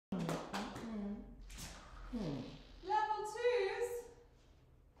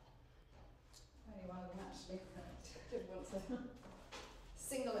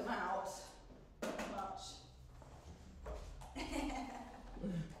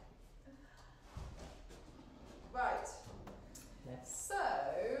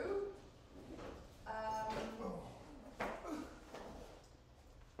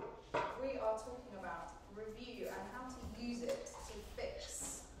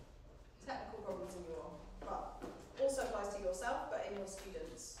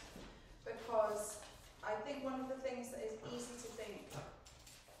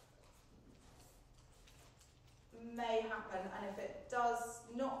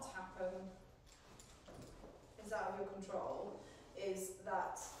not happen is out of your control is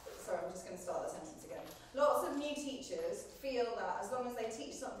that, sorry, I'm just going to start that sentence again. Lots of new teachers feel that as long as they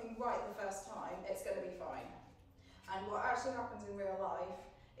teach something right the first time, it's going to be fine. And what actually happens in real life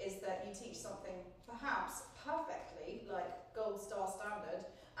is that you teach something perhaps perfectly, like gold star standard,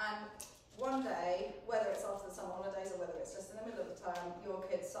 and one day, whether it's after the summer holidays or whether it's just in the middle of the term, your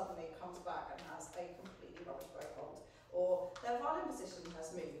kid suddenly comes back and has a completely rubbish bow hold, or their violin position has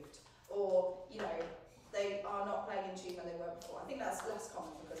moved, or, you know, they are not playing in tune when they were before. I think that's less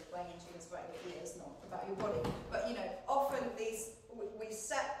common because playing in tune is about your ears, not about your body. But, you know, often we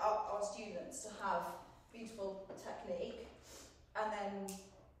set up our students to have beautiful technique, and then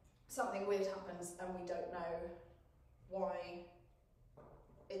something weird happens and we don't know why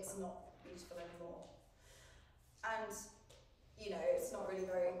it's not beautiful anymore. And, you know, it's not really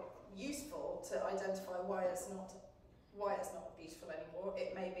very useful to identify why it's not beautiful anymore.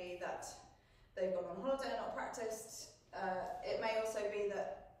 It may be that they've gone on holiday and not practiced. It may also be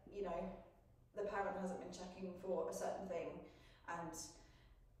that, you know, the parent hasn't been checking for a certain thing, and,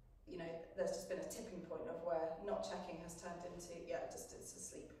 you know, there's just been a tipping point of where not checking has turned into, yeah, just it's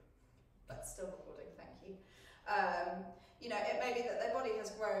asleep. But still recording, thank you. You know, it may be that their body has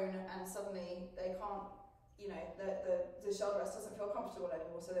grown and suddenly they can't, you know, the shoulder rest doesn't feel comfortable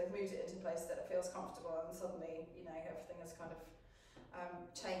anymore, so they've moved it into a place that it feels comfortable, and suddenly, you know, everything has kind of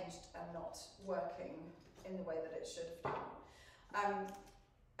changed and not working in the way that it should have done.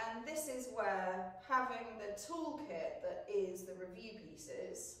 And this is where having the toolkit that is the review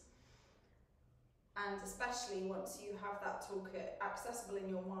pieces, and especially once you have that toolkit accessible in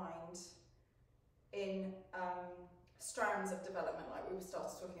your mind in strands of development like we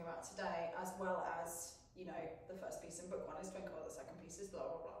started talking about today, as well as, you know, the first piece in book one is twinkle, the second piece is blah,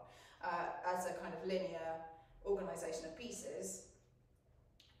 blah, blah, as a kind of linear organisation of pieces,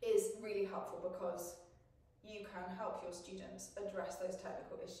 is really helpful because you can help your students address those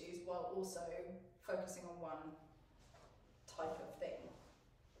technical issues while also focusing on one type of thing.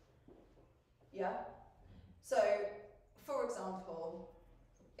 Yeah? So, for example,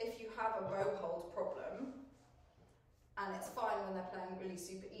 if you have a bow hold problem, and it's fine when they're playing really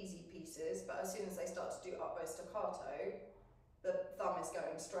super easy pieces, but as soon as they start to do up bow staccato, the thumb is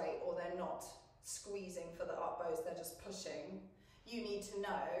going straight, or they're not squeezing for the up bows, they're just pushing. You need to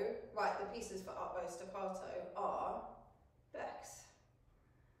know, right, the pieces for up bow staccato are Bex.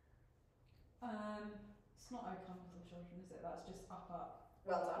 It's not O Come Little Children, is it? That's just up, up.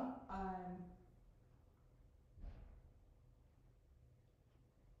 Well done.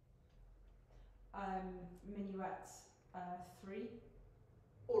 Minuet 3.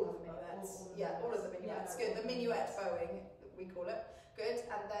 All of the minuets. All of the minuets. Yeah, good. The minuet bowing, we call it. Good.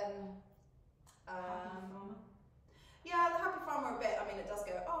 And then Happy Farmer. Yeah, the Happy Farmer a bit. I mean, it does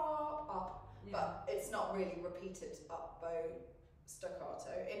go up, Yeah. but it's not really repeated up bow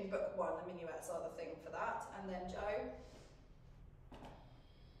staccato. In book one, the minuets are the thing for that. And then Joe.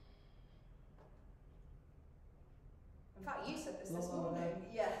 In fact, you said this morning.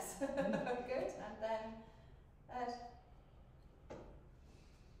 Yes. Good. And then Ed.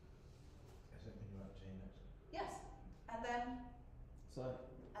 Is it Minuet G next? Yes. And then. So,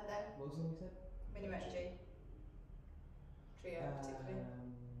 And then what was the one you said? Minuet G. Trio, particularly.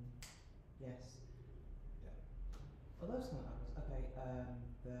 Yes. Yeah. Oh, those kind of apples. Okay,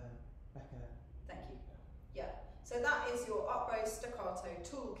 the Becca. Thank you. Yeah. So that is your up bow staccato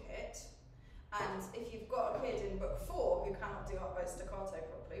toolkit. And if you've got a kid in book 4 who cannot do up bow staccato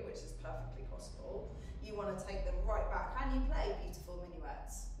properly, which is perfectly possible, you want to take them right back. Can you play beautiful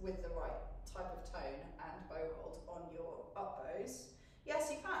minuets with the right type of tone and bow hold on your up bows?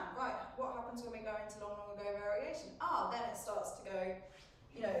 Yes, you can. Right. What happens when we go into long, long ago variation? Then it starts to go,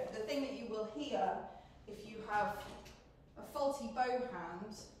 you know, the thing that you will hear if you have a faulty bow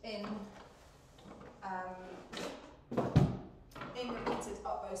hand in repeated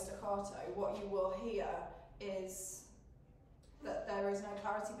up bow staccato, what you will hear is that there is no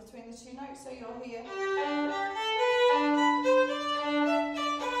clarity between the two notes, so you'll hear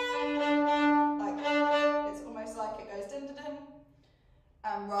like, it's almost like it goes din din din,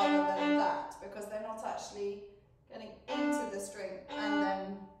 rather than that, because they're not actually getting into the string and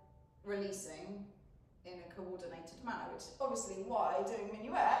then releasing in a coordinated manner, which is obviously why doing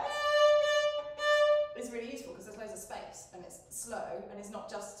minuet is really useful, because there's loads of space and it's slow and it's not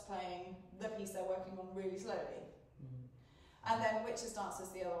just playing the piece they're working on really slowly. And then witches' dance is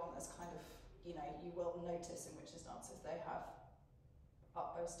the other one that's kind of, you know, you will notice in witches' dances they have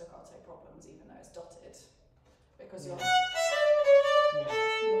up bow staccato problems even though it's dotted, because you'll hear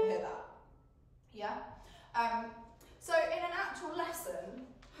that. Yeah? So in an actual lesson,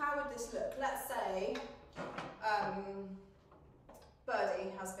 how would this look? Let's say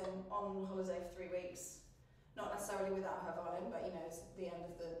Birdie has been on holiday for 3 weeks, not necessarily without her violin, but you know, it's the end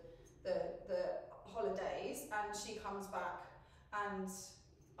of the holidays, and she comes back and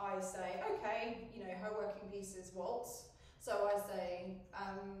I say, okay, you know, her working piece is waltz. So I say,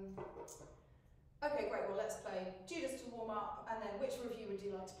 okay, great, well let's play Judas to warm up, and then which review would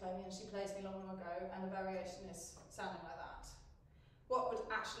you like to play me? And she plays me Long Long Ago, and the variation is sounding like that. What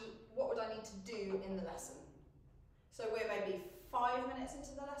would I need to do in the lesson? So we're maybe 5 minutes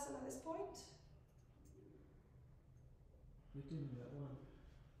into the lesson at this point. We do them at one.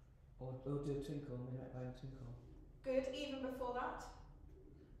 Or do a twinkle, Minuet by twinkle. Good, even before that.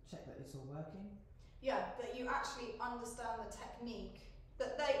 Check that it's all working. Yeah, that you actually understand the technique.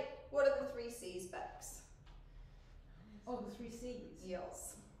 What are the 3 C's, Bex? Oh, the 3 C's.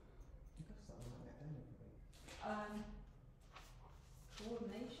 Yes. I've got to start writing that down every week.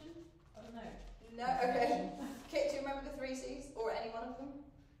 Coordination? I don't know. No, okay. Kit, do you remember the 3 C's? Or any one of them?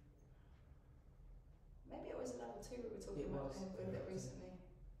 Maybe it was a level 2 we were talking about with it recently.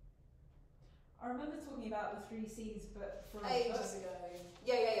 I remember talking about the 3 C's, but from Ages ago.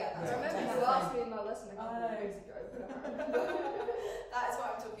 Yeah. I remember you asked me in my lesson a couple of years ago, but I can't remember. That is what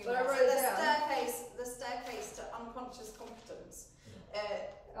I'm talking But I about. wrote So it down. the staircase to unconscious competence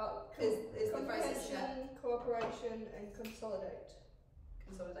Oh, is the phrase that's comprehension, cooperation, and consolidate.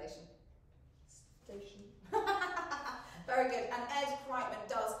 consolidation. Station. Very good. And Ed Kreitman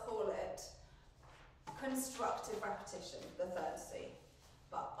does call it constructive repetition, the 3rd C.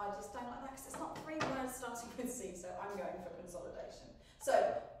 But I just don't like that because it's not 3 words starting with C, so I'm going for consolidation. So,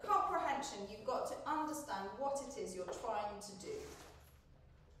 comprehension, you've got to understand what it is you're trying to do.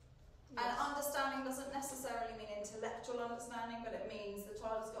 And understanding doesn't necessarily mean intellectual understanding, but it means the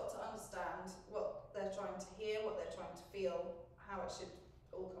child has got to understand what they're trying to hear, what they're trying to feel, how it should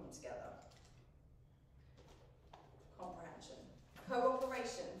all come together. Comprehension.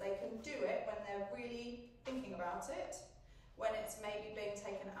 Cooperation, they can do it when they're really thinking about it, when it's maybe being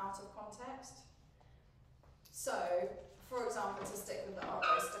taken out of context. So, for example, to stick with the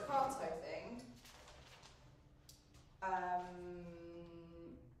arco staccato thing,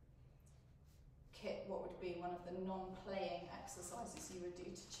 Kit, what would be one of the non-playing exercises you would do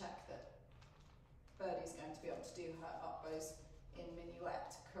to check that Birdie's going to be able to do her up bows in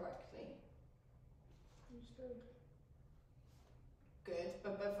minuet correctly? Good,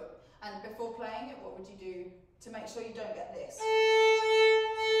 but before playing it, what would you do to make sure you don't get this?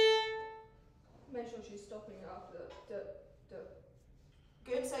 Make sure she's stopping after the.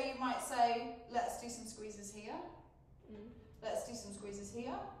 Good, so you might say, let's do some squeezes here. Let's do some squeezes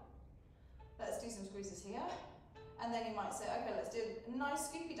here. Let's do some squeezes here. And then you might say, okay, let's do a nice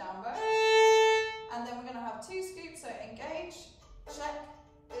scoopy down bow. And then we're going to have 2 scoops, so engage, check,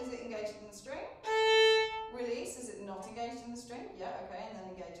 is it engaged in the string? Release, is it not engaged in the string? Yeah, okay, and then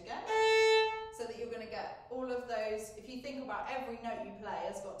engage again. So that you're going to get all of those. If you think about every note you play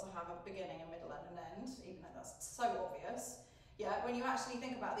has got to have a beginning, a middle and an end, even though that's so obvious. Yeah, when you actually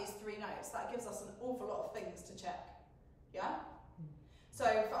think about these 3 notes, that gives us an awful lot of things to check. Yeah? So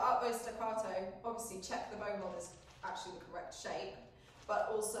for up bow staccato, obviously check the bow hold is actually the correct shape,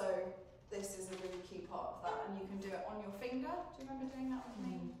 but also this is a really key part of that, and you can do it on your finger. Do you remember doing that with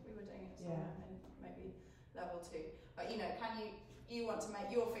me? We were doing it somewhere in maybe level 2. But you know, you want to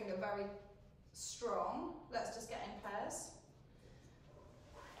make your finger very strong. Let's just get in pairs.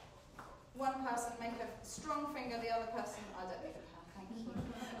 One person make a strong finger, the other person, I don't need a pen, thank you.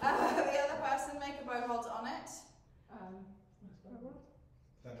 The other person make a bow hold on it.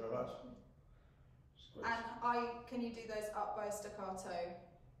 Thank you very much. Squeeze. And can you do those up bow staccato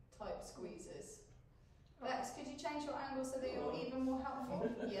type squeezes? Lex, could you change your angle so that you're even more helpful?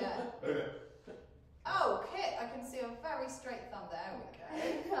 Yeah. Oh, Kit, I can see a very straight thumb there. We go.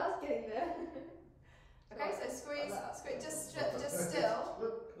 I was getting there. Okay, so squeeze, just still.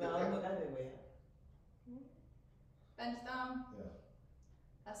 No, I'm not anywhere. Bend your thumb. Yeah.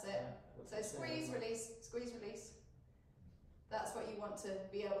 That's it. So squeeze, release, squeeze, release. That's what you want to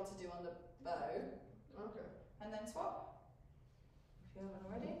be able to do on the bow. Okay. And then swap. If you haven't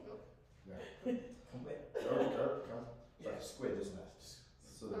already. Yeah. Go. Like a squid, isn't it?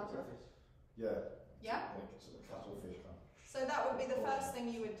 Sort of. Yeah. Yeah? Like sort of cuttlefish kind. So that would be the first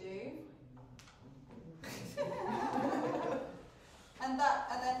thing you would do. and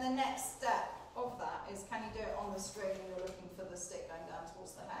then the next step of that is, can you do it on the string and you're looking for the stick going down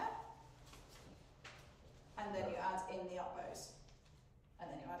towards the hair? And then you add in the up bows. And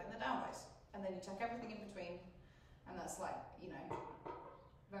then you add in the down bows. And then you check everything in between. And that's like, you know,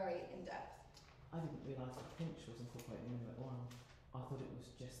 very in depth. I didn't realise that pinch was incorporated in at one. I thought it was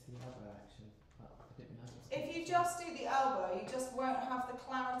just the elbow action, but I didn't know. If you just do the elbow, you just won't have the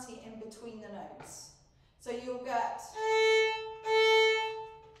clarity in between the notes. So you'll get,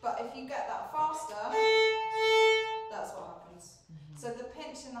 but if you get that faster, that's what happens. So the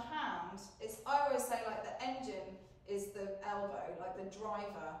pinch in the hand is, I always say, like the engine is the elbow, like the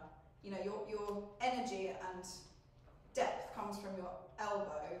driver. You know, your energy and depth comes from your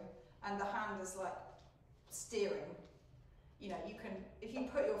elbow, and the hand is like steering. You know, you can, if you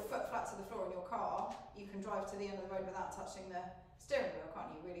put your foot flat to the floor in your car, you can drive to the end of the road without touching the steering wheel, can't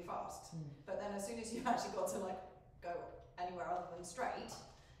you, really fast? But then as soon as you've actually got to like go anywhere other than straight,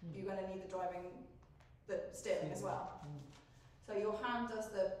 you're going to need the steering as well. So your hand does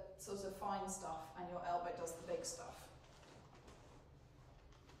the sort of fine stuff and your elbow does the big stuff.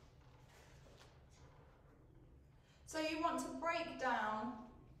 So you want to break down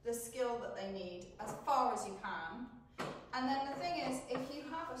the skill that they need as far as you can. And then the thing is, if you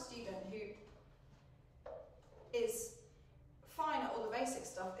have a student who is fine at all the basic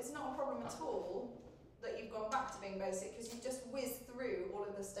stuff, it's not a problem at all that you've gone back to being basic, because you've just whizzed through all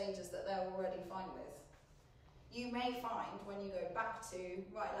of the stages that they're already fine with. You may find when you go back to,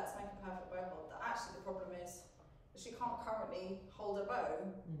 right, let's make a perfect bow hold, that actually the problem is that she can't currently hold a bow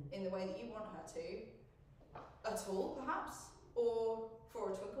in the way that you want her to, at all perhaps, or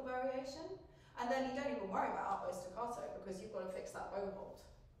for a twinkle variation. And then you don't even worry about up-bow staccato, because you've got to fix that bow hold.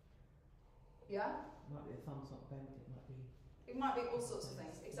 Yeah? Might be the thumb's not bent, It might be all sorts of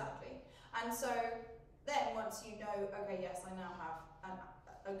things, exactly. And so then once you know, okay, yes, I now have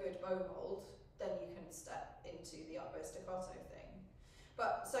a good bow hold, then you can step into the up-bow staccato thing.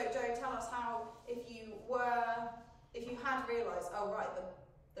 But so Jo, tell us how, if you had realised, oh right,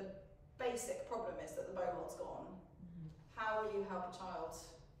 the basic problem is that the bow hold's gone, how will you help a child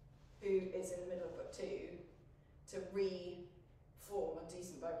who is in the middle of book 2 to reform a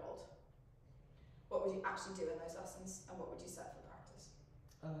decent bow hold? What would you actually do in those lessons, and what would you set for practice?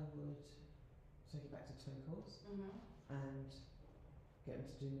 I would take it back to twinkles and get them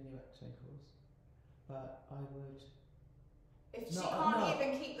to do minuet twinkles. But I would. If she can't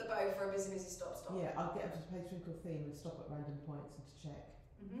even keep the bow for a busy stop. Yeah, I'll get them to play twinkle theme and stop at random points and to check.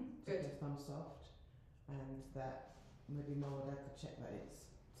 Good. Their thumb soft, and that maybe Mum or Dad could check that it's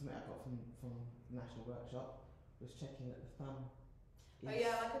something I got from the National Workshop, was checking that the thumb is... Oh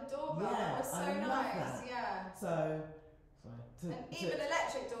yeah, like a doorbell. Yeah, that was so I love nice. that. Yeah. So, even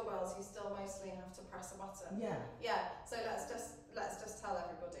electric doorbells, you still mostly have to press a button. Yeah. Yeah. So let's just tell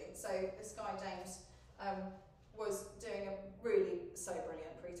everybody. So this guy James was doing a really so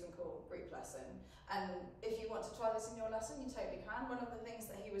brilliant pre-twinkle group lesson. And if you want to try this in your lesson, you totally can. One of the things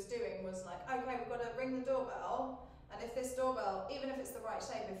that he was doing was like, okay, we've got to ring the doorbell. And if this doorbell, even if it's the right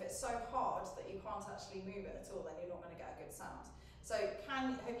shape, if it's so hard that you can't actually move it at all, then you're not going to get a good sound. So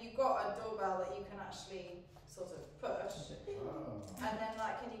have you got a doorbell that you can actually sort of push? And then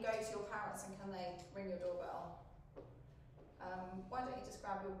like, can you go to your parents and can they ring your doorbell? Why don't you just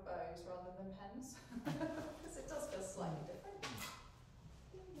grab your bows rather than pens? Because it does feel slightly different.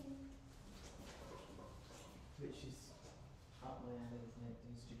 Which is up my alley, isn't it?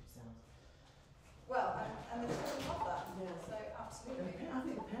 Doing stupid sounds. Well, and the children love that. Yeah. So absolutely. I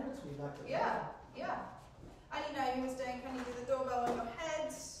think the parents really like it. Yeah, yeah. And you know, he was doing, can you do the doorbell on your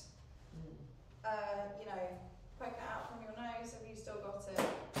head? You know, poke it out from your nose, have you still got it?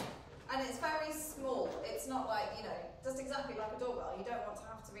 And it's very small. It's not like, you know, just exactly like a doorbell. You don't want to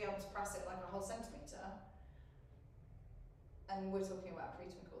have to be able to press it like a whole centimetre. And we're talking about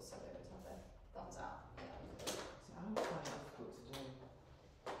pre-twinkles, so they would have their thumbs out. Yeah. So I would find that difficult to do.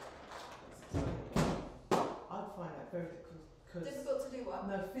 I'd find that very difficult because... Difficult to do what?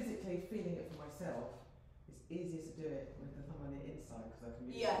 No, physically feeling it for myself, it's easier to do it with the thumb on the inside because I can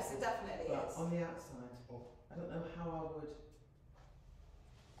really... Yes, it definitely but is. on the outside, I don't know how I would...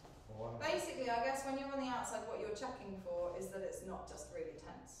 Basically, I guess when you're on the outside, what you're checking for is that it's not just really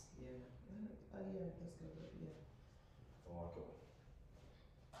tense. Yeah. Yeah, it does go a bit, yeah.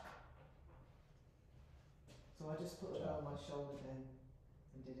 So I just put it on my shoulder then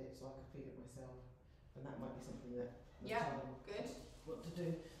and did it so I could feel it myself. And that might be something that Good. What to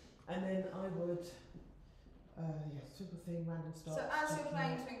do. And then I would, twinkle thing, random stops. So as you're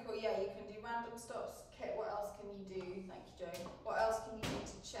playing twinkle, yeah, you can do random stops. Kate, what else can you do? Thank you, Jo. What else can you do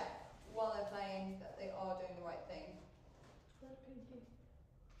to check while they're playing that they are doing the right thing?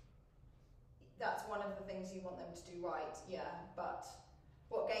 That's one of the things you want them to do right, yeah. But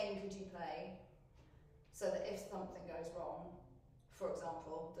what game could you play so that if something goes wrong, for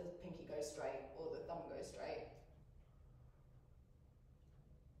example, the pinky goes straight or the thumb goes straight,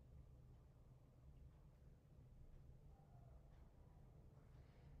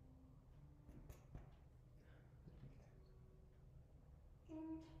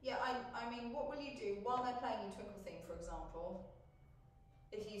 Yeah, I mean, what will you do while they're playing you Twinkle Theme, for example,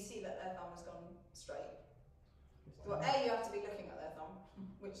 if you see that their thumb has gone straight? Well, A, you have to be looking at their thumb,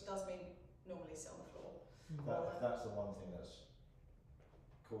 which does mean normally sit on the floor. If that's the one thing that's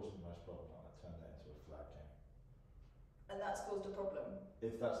causing the most problem, I'll turn that into a flag game. And that's caused a problem.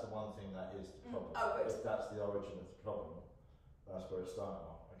 If that's the one thing that is the problem, Oh, good. if that's the origin of the problem, that's where it's starting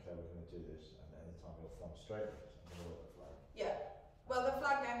on. Okay, we're going to do this, and any time your thumb's straight, I'm going to the flag. Yeah. Well, the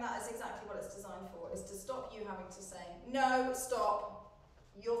flag game, that is exactly what it's designed for, is to stop you having to say, no, stop,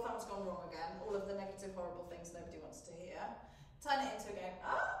 your thumb's gone wrong again, all of the negative, horrible things nobody wants to hear. Turn it into a game,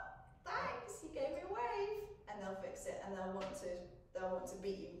 thanks, you gave me a wave, and they'll fix it, and they'll want to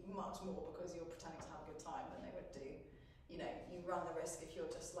beat you much more because you're pretending to have a good time than they would do. You know, you run the risk if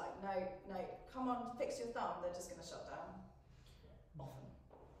you're just like, no, come on, fix your thumb, they're just going to shut down. Often.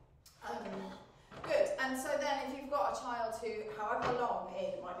 Good, and so then if you've got a child who, however long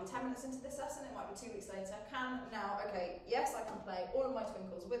it might be 10 minutes into this lesson, it might be 2 weeks later, can now, okay, yes, I can play all of my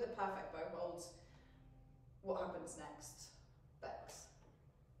twinkles with a perfect bow hold. What happens next? Bex.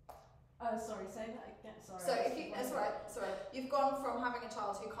 Oh, sorry, say that again. Sorry. So if you, it's alright, you've gone from having a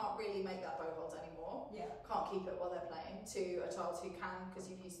child who can't really make that bow hold anymore, can't keep it while they're playing, to a child who can, because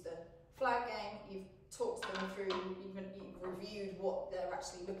you've used the flag game, you've talked them through, you've reviewed what they're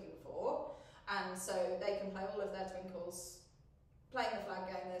actually looking for. And so they can play all of their twinkles, playing the flag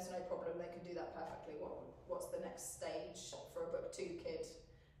game, there's no problem, they can do that perfectly. What's the next stage for a book 2 kid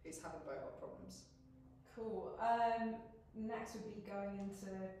who's having bow hold problems? Cool. Next would be going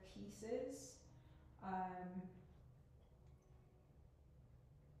into pieces.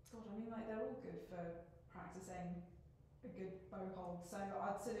 God, I mean, like, they're all good for practicing a good bow hold. So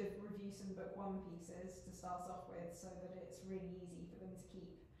I'd sort of review some book 1 pieces to start off with so that it's really easy for them to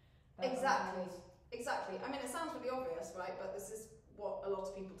keep. Exactly. I mean, it sounds really obvious, right? But this is what a lot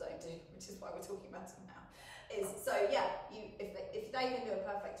of people don't do, which is why we're talking about it now. If they can do a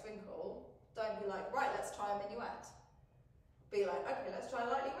perfect twinkle, don't be like, right, let's try a minuet. Be like, okay, let's try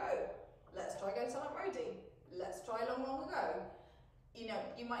lightly row. Let's try go silent roadie. Let's try long, long ago. You know,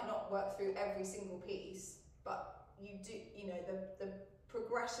 you might not work through every single piece, but you do. You know, the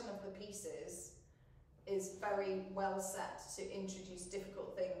progression of the pieces is very well set to introduce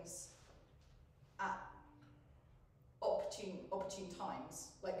difficult things at opportune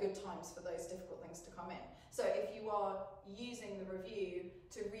times, like good times for those difficult things to come in. So if you are using the review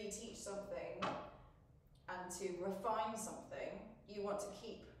to reteach something and to refine something, you want to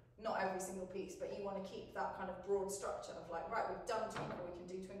keep, not every single piece, but you want to keep that kind of broad structure of like, right, we've done Twinkle, we can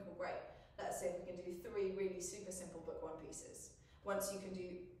do Twinkle, great. Let's see if we can do 3 really super simple book 1 pieces. Once you can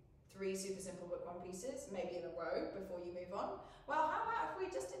do 3 super simple book 1 pieces, maybe in a row before you move on. Well, how about if we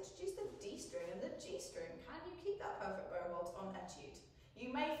just introduce the D string and the G string? Can you keep that perfect bow hold on etude?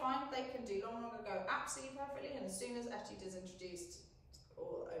 You may find they can do long, long ago absolutely perfectly, and as soon as etude is introduced, it's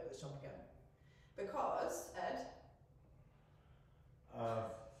all over the shop again. Because, Ed,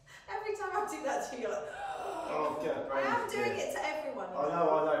 every time I do that to you, you're like, I am doing it to everyone. I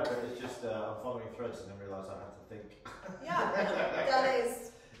know, but it's just I'm following threads and then realise I have to think. Yeah, that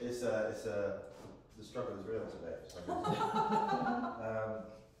is. It's the struggle is real today.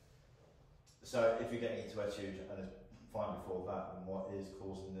 So if you're getting into etude and it's fine before that, then what is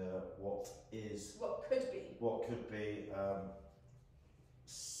causing what could be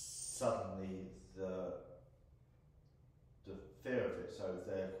suddenly the fear of it. So if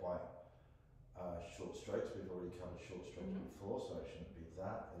they're quite short strokes, we've already covered short strokes before, so it shouldn't be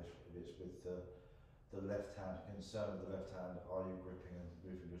that. If it's with the left hand, concern with the left hand, are you gripping and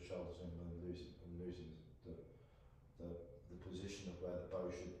moving your shoulders in and losing the position of where the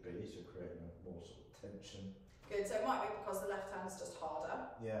bow should be, so creating a more sort of tension. Good, so it might be because the left hand is just harder.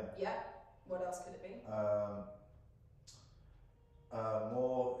 Yeah. What else could it be?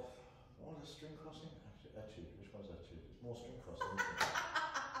 More the string crossing? Etude, which one's etude? It's more string crossing, isn't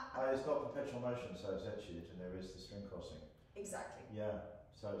it? It's got perpetual motion, so it's etude, and there is the string crossing. Exactly. Yeah,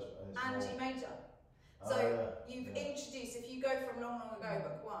 so it's and more... G major. So you've introduced, if you go from long, long ago,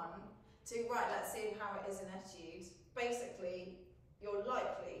 book 1, to right, let's see how it is in etude, basically you're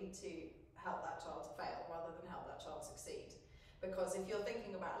likely to help that child fail rather than help that child succeed. Because if you're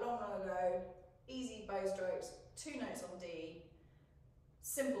thinking about long, long ago, easy bow strokes, 2 notes on D,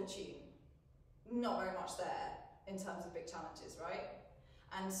 simple tune, not very much there in terms of big challenges, right?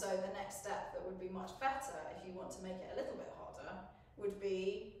 And so the next step that would be much better if you want to make it a little bit harder would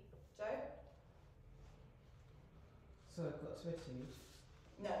be, Joe? So I've got to etude.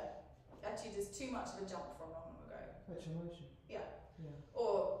 No, etude is too much of a jump from long ago. Perpetual motion. Yeah.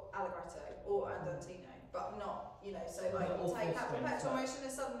 Or allegretto or andantino, but not, you know, so like But you all take four out strings, perpetual right. motion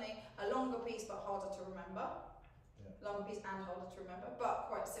is suddenly a longer piece but harder to remember. Yeah. Longer piece and harder to remember, but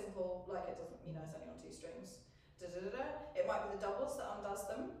quite simple, like it doesn't, you know, it's only on 2 strings. It might be the doubles that undoes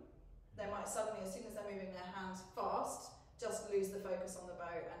them. They might suddenly, as soon as they're moving their hands fast, just lose the focus on the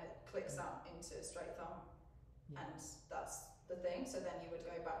bow and it clicks out into a straight thumb. Yeah. And that's the thing. So then you would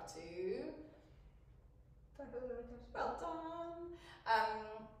go back to well done.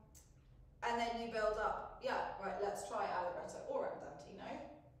 And then you build up, yeah, right, let's try allegretto or andantino.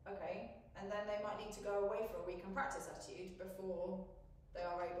 Okay. And then they might need to go away for a week and practice attitude before they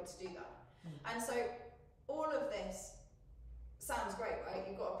are able to do that. And so all of this sounds great, right?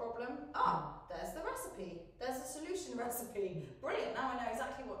 You've got a problem. There's the recipe. There's the solution recipe. Brilliant. Now I know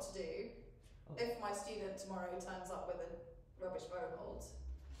exactly what to do if my student tomorrow turns up with a rubbish bow hold.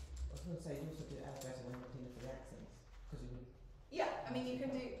 I was going to say, you also do allegretto and andantino for the accents, because you would. Yeah, I mean, you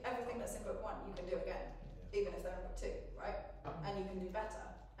can do everything that's in book 1, you can do again, even if they're in book 2, right? And you can do better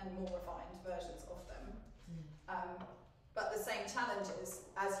and more refined versions of them. But the same challenges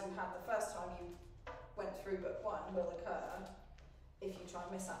as you had the first time you went through book 1 will occur if you try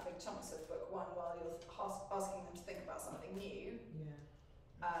and miss out big chunks of book 1 while you're asking them to think about something new. Yeah.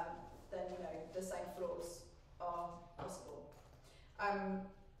 Then you know the same flaws are possible.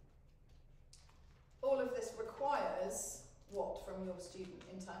 All of this requires what from your student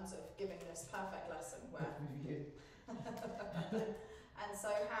in terms of giving this perfect lesson where and so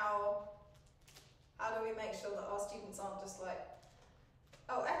how do we make sure that our students aren't just like,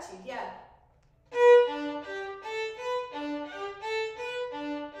 oh, etude, yeah.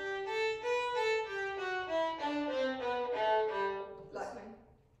 Like,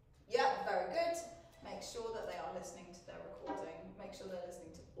 yeah, very good. Make sure that they are listening to their recording. Make sure they're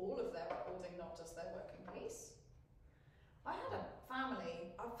listening to all of their recording, not just their working piece. I had a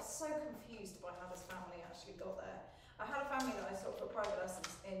family, I'm so confused by how this family actually got there. I had a family that I taught for private lessons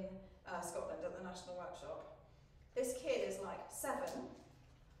in Scotland at the National Workshop. This kid is like 7,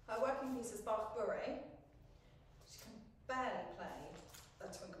 her working piece is Bach Bourrée. She can barely play a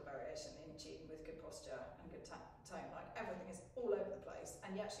twinkle variation in tune with good posture and good tone, like everything is all over the place,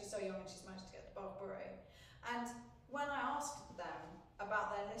 and yet she's so young and she's managed to get to Bach Bourrée. And when I asked them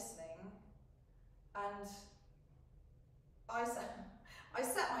about their listening, and I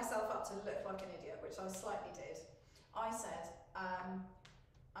set myself up to look like an idiot, which I slightly did. I said, I'm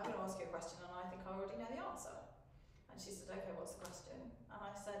going to ask you a question and I think I already know the answer. And she said, okay, what's the question? And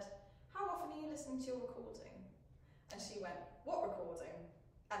I said, how often are you listening to your recording? And she went, what recording?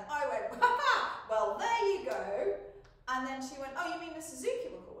 And I went, well, there you go. And then she went, oh, you mean the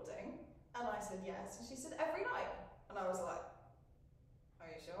Suzuki recording? And I said, yes. And she said, every night. And I was like, are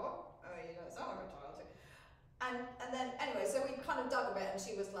you sure? Oh, you don't sound like a child. And then, anyway, so we kind of dug a bit and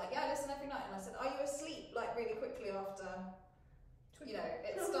she was like, yeah, I listen every night. And I said, are you asleep, like, really quickly after, you know,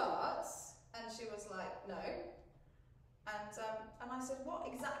 it starts? And she was like, no. And I said, what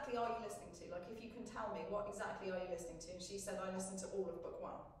exactly are you listening to? Like, if you can tell me, what exactly are you listening to? And she said, I listen to all of book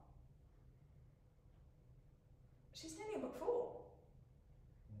 1. She's nearly in book 4.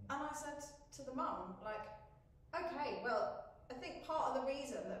 And I said to the mum, like, okay, well, I think part of the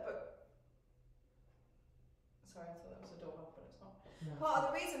reason that sorry, I thought that was a doorbell, but it's not. No. Part of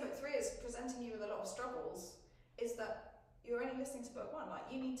the reason book 3 is presenting you with a lot of struggles is that you're only listening to book 1.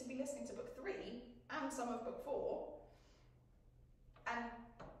 Like, you need to be listening to book 3 and some of book 4. And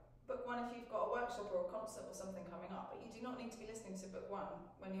book 1 if you've got a workshop or a concert or something coming up, but you do not need to be listening to book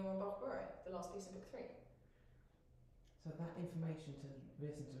 1 when you're on Bach Bourrée, the last piece in book 3. So that information to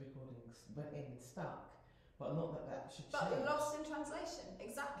listen to recordings went in stuck, but not that should But change. lost in translation,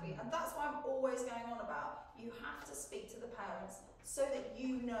 exactly. And that's why I'm always going on about, you have to speak to the parents so that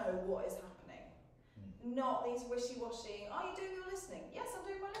you know what is happening. Not these wishy-washy, are you doing your listening? Yes, I'm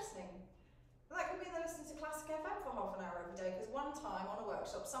doing my listening. That could mean they're listening to Classic FM for half an hour every day, because one time on a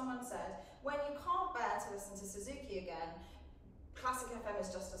workshop someone said, when you can't bear to listen to Suzuki again, Classic FM is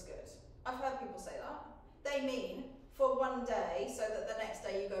just as good. I've heard people say that. They mean for one day so that the next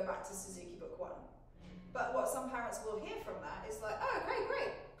day you go back to Suzuki book 1. But what some parents will hear from that is like, oh, okay,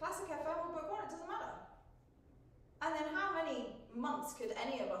 great, Classic FM or book 1, it doesn't matter. And then how many months could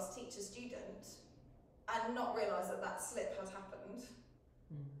any of us teach a student and not realise that that slip has happened?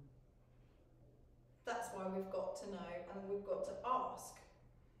 That's why we've got to know and we've got to ask.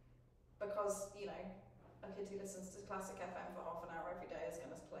 Because, you know, a kid who listens to Classic FM for half an hour every day is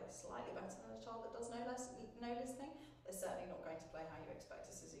going to play slightly better than a child that does no listening. They're certainly not going to play how you expect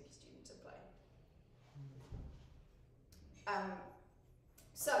a Suzuki student to play.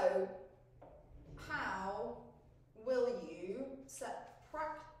 So, how will you set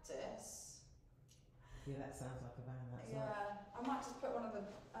practice Yeah, that sounds like a van. That's right. Yeah, I might just put one of the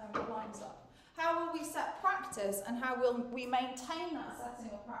lines up. How will we set practice, and how will we maintain that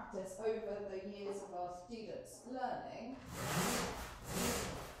setting of practice over the years of our students' learning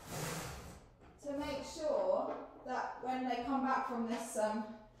to make sure that when they come back from this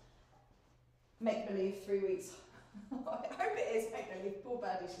make-believe 3 weeks, I hope it is make-believe, poor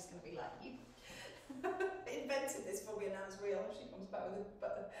Birdie, she's going to be like, you invented this for me and now it's real. She comes back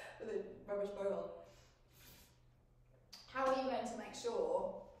with a rubbish boil. How are you going to make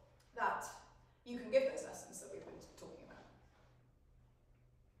sure that you can give those lessons that we've been talking about?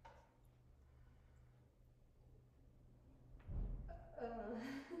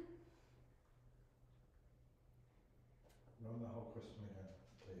 Run the whole question again,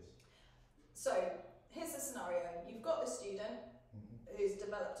 please. So, here's the scenario. You've got the student who's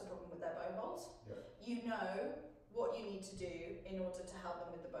developed a problem with their bow hold. Yep. You know what you need to do in order to help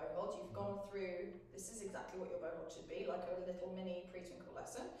them with the bow hold. You've gone through, this is exactly what your bow hold should be, like a little mini pre-twinkle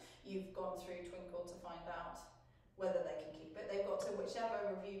lesson. You've gone through twinkle to find out whether they can keep it. They've got to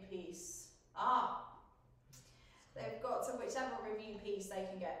whichever review piece, they've got to whichever review piece they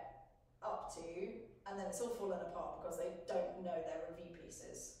can get up to, and then it's all fallen apart because they don't know their review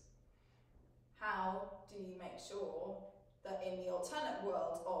pieces. How do you make sure that in the alternate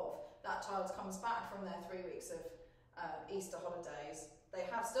world of that child comes back from their 3 weeks of Easter holidays, they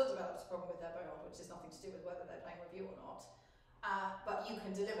have still developed a problem with their bow hold, which has nothing to do with whether they're playing review or not, but you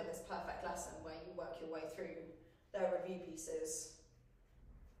can deliver this perfect lesson where you work your way through their review pieces.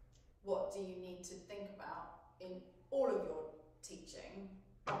 What do you need to think about in all of your teaching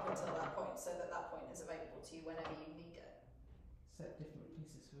up until that point, so that that point is available to you whenever you need it? Set different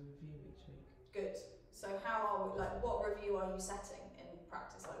pieces for review each week. Good. So how are we, like, what review are you setting in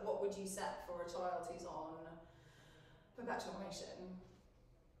practice? Like, what would you set for a child who's on perpetual motion?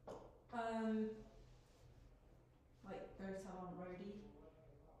 Like go tell on roadie.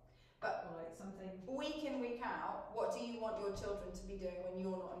 But or like something. week in, week out, what do you want your children to be doing when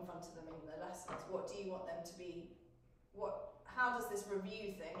you're not in front of them in their lessons? What do you want them to be? How does this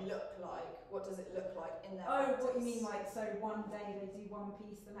review thing look like? What does it look like in their practice? What you mean, like, so one day they do one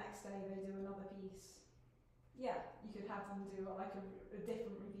piece, the next day they do another piece? Yeah, you could have them do like a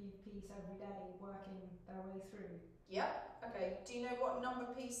different review piece every day, working their way through. Yep. Okay. Do you know what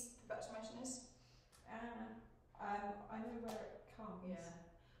number piece perpetual motion is? I know where it comes. Yeah.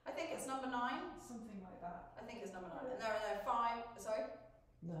 I think it's number 9. Something like that. I think it's number 9. And there are 5. Sorry.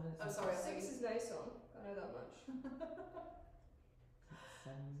 No, Oh, sorry. 6 is nice on. I know that much.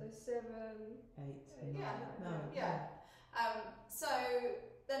 7, So 7. 8, 9. Yeah. No. Yeah. So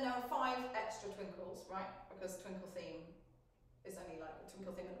then there are 5 extra twinkles, right? Because twinkle theme is only like a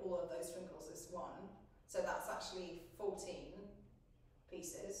twinkle theme, and all of those twinkles is 1. So that's actually 14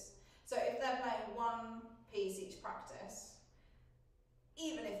 pieces. So if they're playing 1 piece each practice,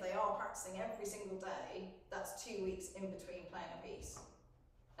 even if they are practicing every single day, that's 2 weeks in between playing a piece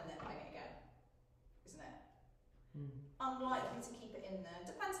and then playing it again, isn't it? Unlikely to keep it in there.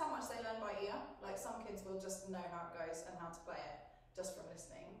 Depends how much they learn by ear. Like, some kids will just know how it goes and how to play it just from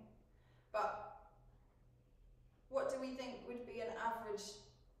listening. But what do we think would be an average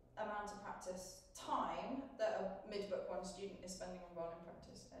amount of practice time that a mid-book 1 student is spending on violin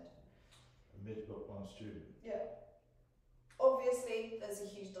practice, Ed? A mid-book 1 student. Yeah. Obviously, there's a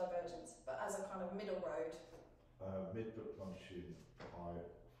huge divergence, but as a kind of middle road. Mid-book 1 student,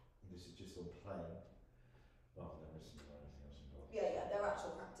 this is just on playing, rather than listening or anything else involved. Yeah, their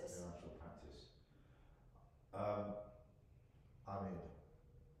actual practice. Their actual practice. I mean,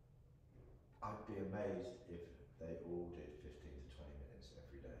 I'd be amazed if they all did 15 to 20 minutes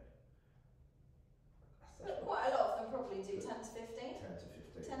every day. But quite a lot of them probably do 10 to 15. 10 to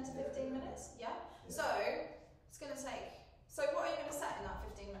 15. 10 to 15 minutes, yeah. Yeah. So, it's going to take... So what are you going to set in that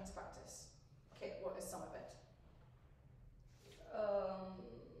 15 minutes practice? Kit, what is some of it?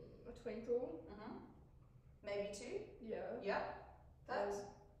 A twinkle. Maybe 2? Yeah. Yeah. That's...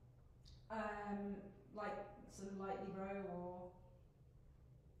 Like sort of lightly row or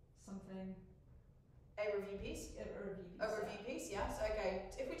something. A review piece? A review piece. A review piece, yeah. So,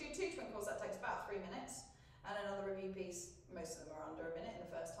 okay, if we do 2 twinkles, that takes about 3 minutes. And another review piece, most of them are under a minute in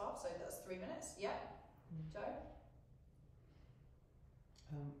the first half, so that's 3 minutes. Yeah. Joe?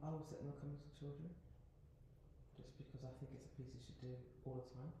 I will set them coming to children, just because I think it's a piece you should do all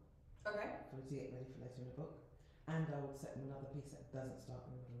the time. Okay. For to get ready for later in the book. And I would set them another piece that doesn't start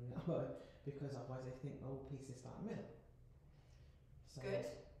in the middle of the hour, because otherwise they think all pieces start in the middle. So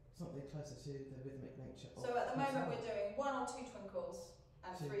Good. something closer to the rhythmic nature. So at the moment we're doing 1 or 2 twinkles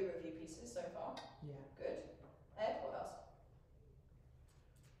and 3 review pieces so far. Yeah. Good. Ed, what else?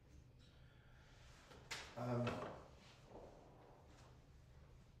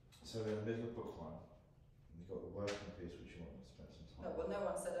 So in the middle of book one, you've got the working piece which you want to spend some time No, well, no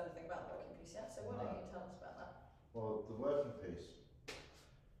one said anything about the working piece yet, so why don't No. you tell us about that? Well, the working piece.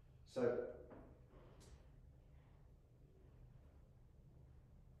 So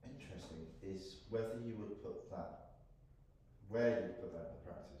interesting is whether you would put that, where you put that in the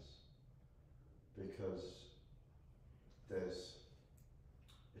practice, because there's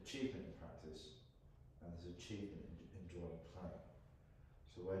achievement in practice and there's achievement in enjoying playing.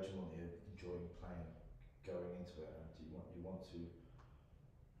 So where do you want you enjoying playing going into it, and do you want to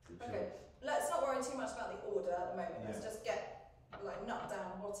the Okay, let's not worry too much about the order at the moment. Let's Yeah. just get nut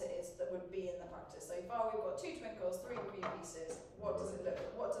down what it is that would be in the practice. So far we've got 2 twinkles, 3 review pieces. What does it look?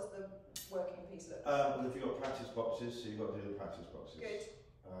 What does the working piece look like? Well, if you've got practice boxes, so you've got to do the practice boxes. Good.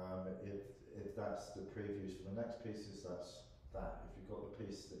 If that's the previews for the next pieces, that's that. If you've got the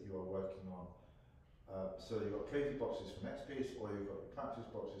piece that you are working on, so you've got preview boxes for next piece, or you've got your practice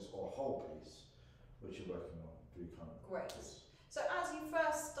boxes or whole piece, which you're working on. Do you kind of Great. So as you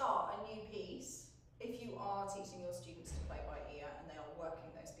first start a new piece, if you are teaching your students to play by ear and they are working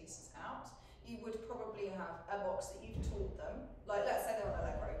those pieces out, you would probably have a box that you've taught them. Like let's say they're on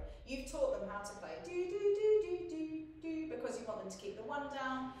Allegro. You've taught them how to play do do do do do do because you want them to keep the 1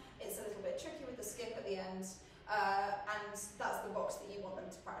 down. It's a little bit tricky with the skip at the end, and that's the box that you want them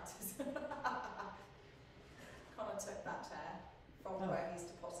to practice. Connor took that chair from where he's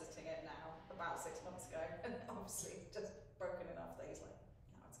depositing it now about 6 months ago, and obviously it's just broken enough that he's like,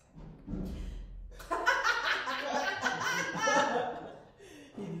 no, it's going.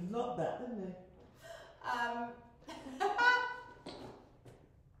 He loved that, didn't he?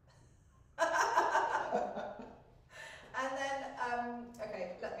 And then,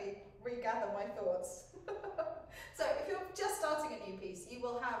 okay, let me regather my thoughts. So if you're just starting a new piece, you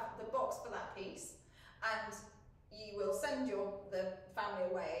will have the box for that piece, and you will send the family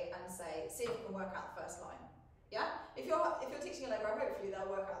away and say, see if you can work out the first line. Yeah? If you're teaching Allegro, hopefully they'll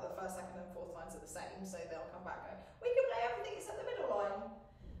work out the first, second and fourth lines are the same, so they'll come back going, we can play everything except the middle line.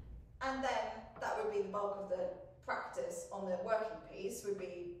 And then that would be the bulk of the practice on the working piece, would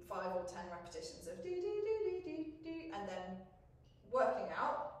be 5 or 10 repetitions of do do do do do do, and then working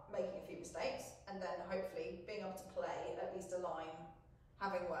out, making a few mistakes, and then hopefully being able to play at least a line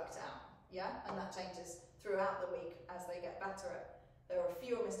having worked out. Yeah? And that changes throughout the week as they get better at. There are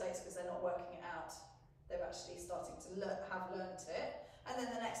fewer mistakes because they're not working it out. They're actually starting to have learnt it, and then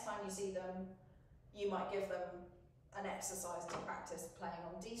the next time you see them, you might give them an exercise to practice playing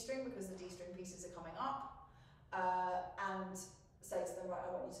on D string because the D string pieces are coming up, and say to them, right,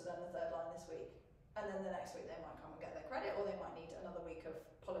 I want you to learn the 3rd line this week, and then the next week they might come and get their credit, or they might need another week of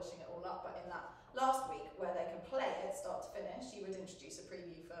polishing it all up. But in that last week where they can play it start to finish, you would introduce a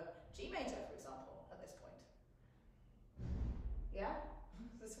preview for G major, for example, at this point. Yeah?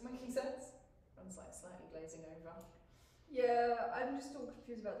 Is this making sense? Everyone's like slightly glazing over. Yeah, I'm just still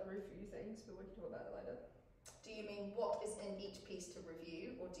confused about the review things, but we can talk about it later. Do you mean what is in each piece to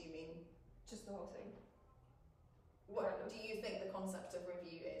review, or do you mean Just the whole thing. what Kind of. do you think the concept of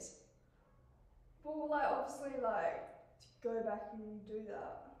review is? Well, obviously, to go back and do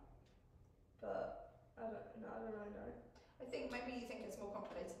that, but I don't really know. I think maybe you think it's more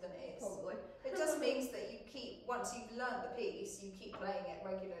complicated than it is. Probably. It just means that you keep, once you've learned the piece, you keep playing it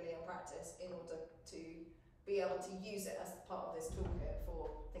regularly in practice in order to be able to use it as part of this toolkit for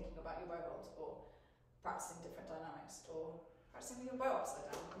thinking about your bow hold, or practicing different dynamics, or practicing with your bow upside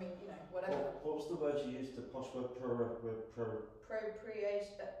down. I mean, whatever. What was the word you used? The posh word Proprioception.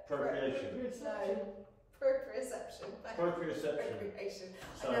 Proprioception. No. Proprioception. Procreation.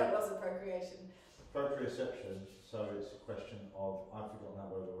 I know it wasn't procreation. Proprioception. So it's a question of, I've forgotten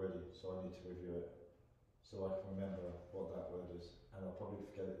that word already, so I need to review it, so I can remember what that word is, and I'll probably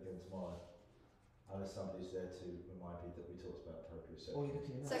forget it again tomorrow, unless somebody's there to remind me that we talked about proprioception. Or you're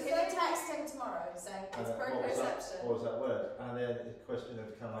looking at So can you text him tomorrow saying it's proprioception? What was that word? And then the question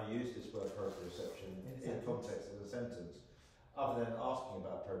of, can I use this word proprioception in context of a sentence, other than asking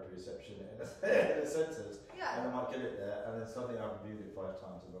about proprioception in a sentence, Yeah. and I might get it there, and then suddenly I've reviewed it 5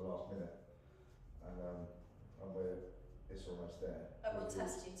 times in the last minute, and it's almost there. And we'll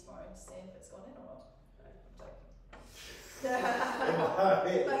test you tomorrow to see if it's gone in or not. No, I'm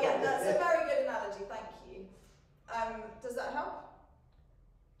joking. But yeah, that's a very good analogy, thank you. Does that help?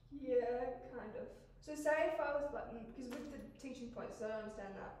 Yeah, kind of. So say if I was because with the teaching points, I don't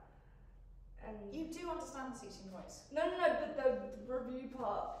understand that. And You do understand the teaching points. no, but the review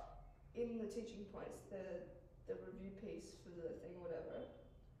part in the teaching points, the review piece for the thing, whatever.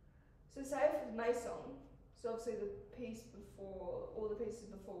 So say if it's Mason, so obviously the piece before, all the pieces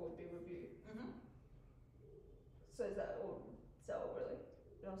before would be review. Mm-hmm. So is that all really?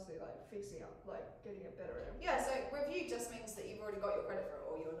 and obviously like fixing up, like getting it better. Yeah, so review just means that you've already got your credit for it,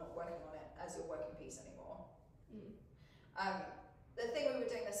 or you're not working on it as your working piece anymore. The thing we were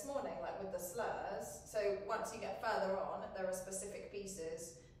doing this morning, like with the slurs, so once you get further on, there are specific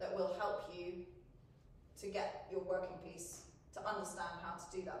pieces that will help you to get your working piece to understand how to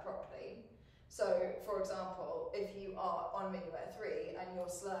do that properly. So, for example, if you are on minuet 3 and your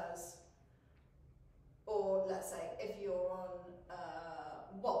slurs, or let's say if you're on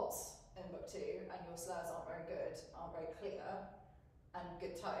waltz in book 2 and your slurs aren't very good, aren't very clear, and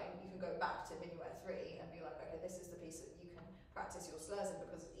good tone, you can go back to minuet 3 and be like, okay, this is the piece that you can practice your slurs in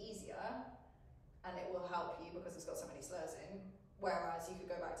because it's easier, and it will help you because it's got so many slurs in. Whereas you could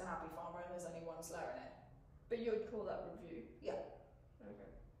go back to Happy Farmer and there's only one slur in it. But you would call that review? Yeah.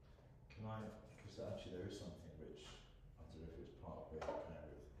 Okay. Can I, because actually there is something which, I don't know if it's part of where you're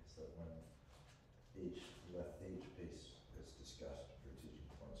playing with, is that when each piece is discussed through teaching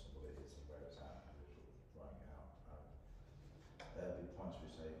points and what it is and where it's at and we're sort of writing it out, there'll be points we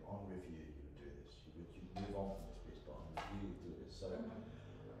say, on review you would do this, you move on from this piece, but on review you do this. So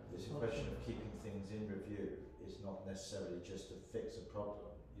it's a question of keeping things in review. It's not necessarily just to fix a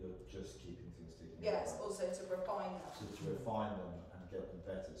problem, you're just keeping things together. Yes, also to refine them. To refine them and get them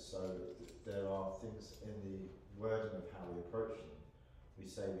better. So there are things in the wording of how we approach them. We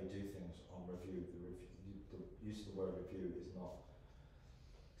say we do things on review. The use of the word review is not.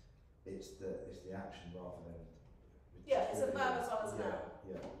 It's the action rather than. Yeah, it's a verb as well as a noun.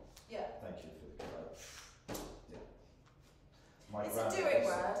 Yeah. Thank you for the correct. Yeah. It's a doing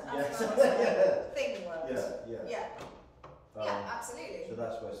word as well as a thing word. Yeah, absolutely. So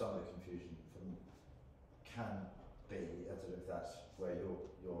that's where some of the confusion can be. I don't know if that's where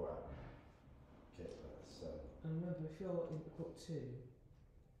you're at. Okay, and remember, if you're in book 2,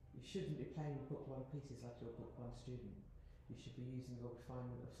 you shouldn't be playing book 1 pieces like you're a book 1 student. You should be using your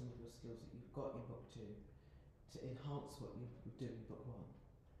refinement of some of your skills that you've got in book 2 to enhance what you do in book 1.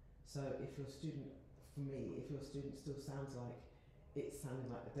 So if your student, for me, if your student still sounds like it's sounding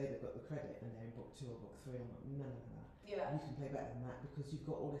like the day they've got the credit and they're in book 2 or book 3, I'm like, no. Yeah. You can play better than that because you've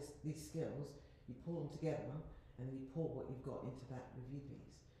got all these skills, you pull them together and then you pour what you've got into that review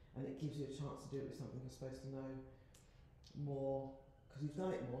piece. And it gives you a chance to do it with something you're supposed to know more, because you've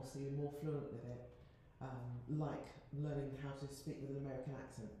done it more, so you're more fluent with it. Like learning how to speak with an American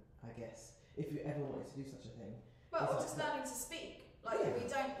accent, I guess, if you ever wanted to do such a thing. Well, or just learning to speak. Like, we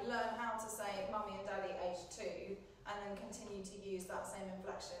don't learn how to say mummy and daddy age 2 and then continue to use that same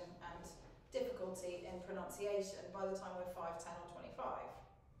inflection and difficulty in pronunciation by the time we're 5, 10 or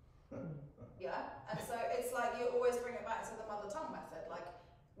 25. Yeah? And so it's like you always bring it back to the mother tongue method. Like,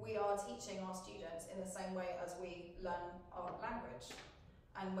 we are teaching our students in the same way as we learn our language.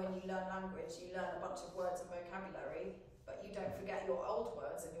 And when you learn language, you learn a bunch of words and vocabulary, but you don't forget your old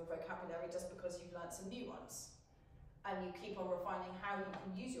words and your vocabulary just because you've learned some new ones. And you keep on refining how you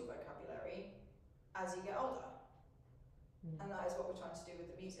can use your vocabulary as you get older. And that is what we're trying to do with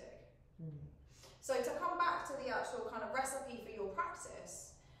the music. So to come back to the actual kind of recipe for your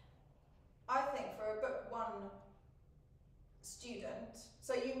practice, I think for a book 1 student,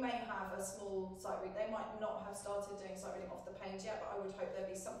 so you may have a small sight read, they might not have started doing sight reading off the page yet, but I would hope there'd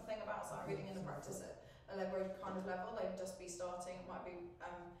be something about sight reading in the practice at Allegro kind of level. They'd just be starting. It might be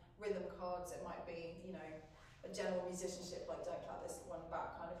rhythm cards, it might be, you know, a general musicianship, like don't clap this one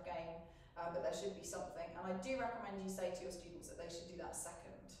back kind of game, but there should be something. And I do recommend you say to your students that they should do that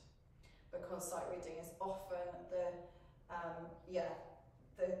second, because sight reading is often the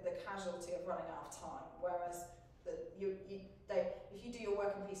casualty of running out of time, whereas if you do your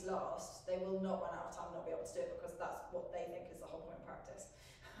working piece last, they will not run out of time, not be able to do it, because that's what they think is the whole point of practice.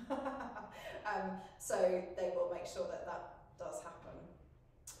 So they will make sure that does happen.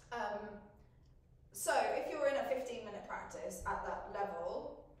 So if you're in a 15-minute practice at that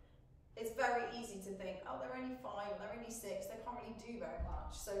level, it's very easy to think, oh, they're only 5, they're only 6, they can't really do very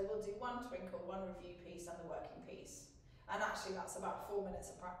much. So we'll do 1 twinkle, 1 review piece and the working piece. And actually that's about 4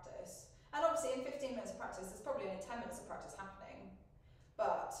 minutes of practice. And obviously in 15 minutes of practice, there's probably only 10 minutes of practice happening.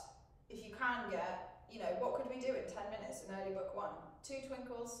 But if you can get, you know, what could we do in 10 minutes in early book 1? 2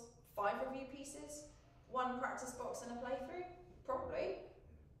 twinkles, 5 review pieces, 1 practice box and a playthrough? Probably.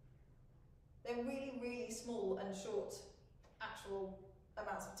 They're really, really small and short actual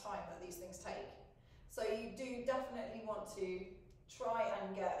amounts of time that these things take. So you do definitely want to try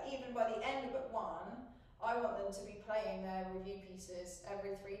and get, even by the end of book 1, I want them to be playing their review pieces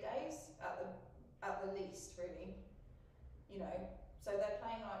every 3 days at the least, really. You know, so they're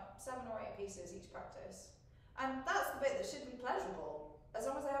playing like 7 or 8 pieces each practice. And that's the bit that should be pleasurable, as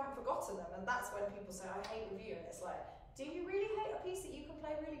long as they haven't forgotten them. And that's when people say, I hate review, and it's like, Do you really hate a piece that you can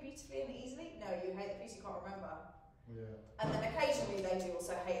play really beautifully and easily? No, you hate the piece you can't remember. Yeah. And then occasionally they do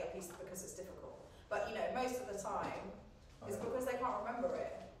also hate a piece because it's difficult. But you know, most of the time it's because they can't remember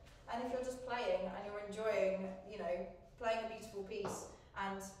it. And if you're just playing and you're enjoying, you know, playing a beautiful piece,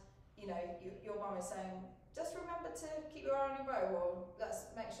 and you know, your mum is saying, just remember to keep your eye on your bow, or let's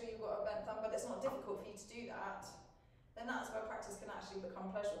make sure you've got a bent thumb, but it's not difficult for you to do that, then that's where practice can actually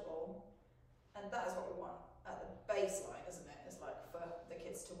become pleasurable. And that is what we want at the baseline, isn't it? It's like for the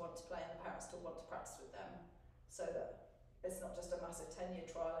kids to want to play and the parents to want to practice with them, so that it's not just a massive 10-year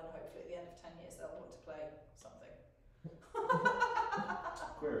trial and hopefully at the end of 10 years they'll want to play something.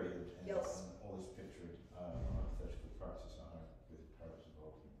 Query in Yes. all this pictured hypothetical practice at home with parents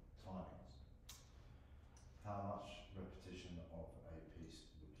involved in timings. How much repetition of a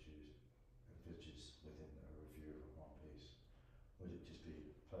piece would you envisage within a review of one piece? Would it just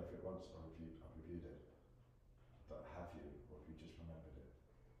be play for it once, I've reviewed it? But have you, or have you just remembered it?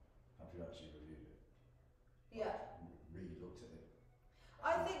 Have you actually reviewed it? Yeah. Re-looked at it?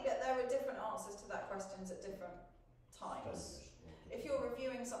 I think that there are different answers to that question at different times. If you're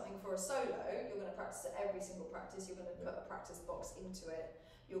reviewing something for a solo, you're going to practice at every single practice, you're going to put a practice box into it,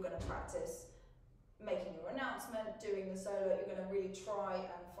 you're going to practice making your announcement, doing the solo, you're going to really try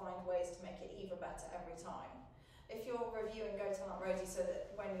and find ways to make it even better every time. If you're reviewing Go to Aunt Rhodey so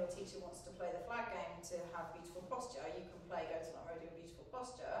that when your teacher wants to play the flag game to have beautiful posture, you can play Go to Aunt Rhodey with beautiful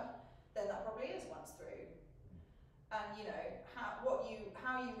posture, then that probably is once through. And you know, how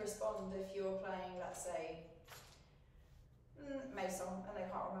you respond if you're playing, let's say, May song and they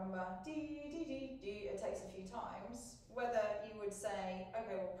can't remember, it takes a few times, whether you would say,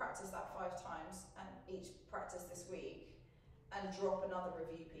 okay, we'll practice that 5 times and each practice this week and drop another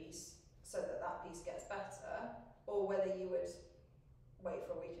review piece so that that piece gets better, or whether you would wait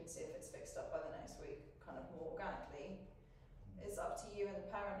for a week and see if it's fixed up by the next week, kind of more organically. It's up to you and the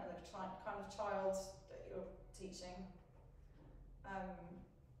parent and the kind of child that you're teaching.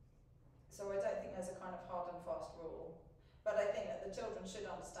 So I don't think there's a kind of hard and fast rule. But I think that the children should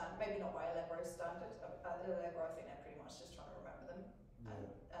understand, maybe not by Allegro standard. At Allegro, I think they're pretty much just trying to remember them,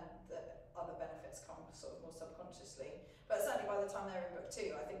 and the other benefits come sort of more subconsciously. But certainly by the time they're in book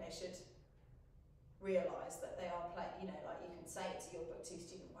 2, I think they should realise that they are playing. You know, like you can say it to your book 2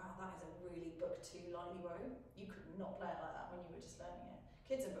 student, "Wow, that is a really book 2 lightly row. You could not play it like that when you were just learning it."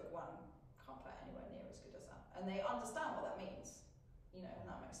 Kids in book 1 can't play it anywhere near as good as that, and they understand what that means. You know, and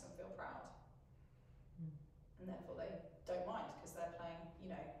that makes them feel proud, and therefore they don't mind because they're playing, you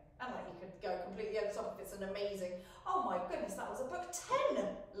know, and like you could go completely over the top if it's an amazing, oh my goodness, that was a book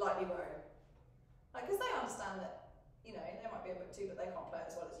 10 lightly row. Like, because they understand that, you know, there might be a book 2 but they can't play it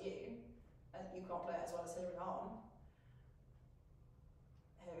as well as you, and you can't play it as well as Hilary Hahn.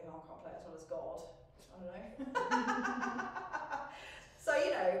 Hilary Hahn can't play it as well as God. I don't know. So,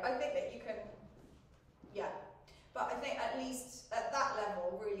 you know, I think that you can, yeah. But I think at least at that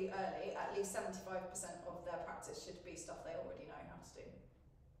level, really early, at least 75% of their practice should be stuff they already know how to do.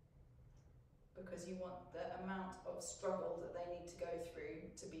 Because you want the amount of struggle that they need to go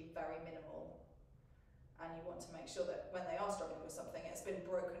through to be very minimal. And you want to make sure that when they are struggling with something, it's been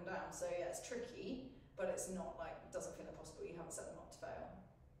broken down. So yeah, it's tricky, but it's not like, it doesn't feel impossible. You haven't set them up to fail.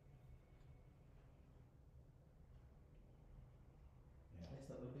 Yeah. It's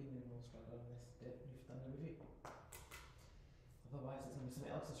not going to be minimal struggle unless you've done a review. Otherwise, it's going to be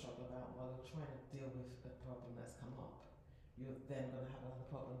something else to struggle about while you're trying to deal with a problem that's come up. You're then going to have another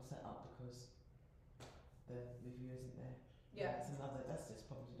problem set up because the review isn't there. Yeah. That's just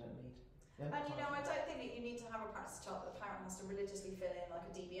problems you don't need. And you know, I don't think that you need to have a practice chart that the parent has to religiously fill in like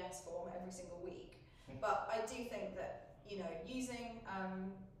a DBS form every single week. But I do think that, you know, using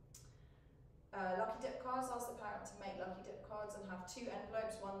lucky dip cards, ask the parent to make lucky dip cards and have 2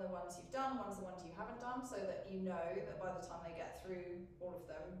 envelopes, one the ones you've done, one's the ones you haven't done, so that you know that by the time they get through all of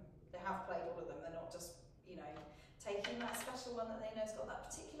them, they have played all of them, they're not just, you know, taking that special one that they know's got that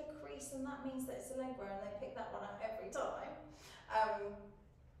particular crease and that means that it's a Allegro and they pick that one out every time.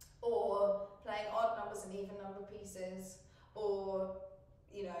 Or playing odd numbers and even number pieces, or,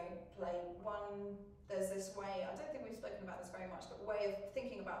 you know, playing one. There's this way, I don't think we've spoken about this very much, but a way of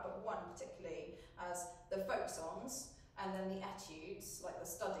thinking about book 1 particularly as the folk songs and then the etudes, like the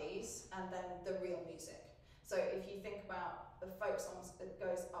studies, and then the real music. So if you think about the folk songs, it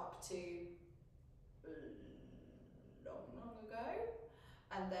goes up to long ago,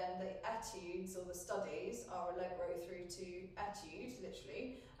 and then the etudes or the studies are Allegro through to etude,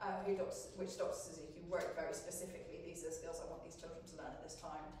 literally, which Dr. Suzuki wrote very specifically. These are the skills I want these children to learn at this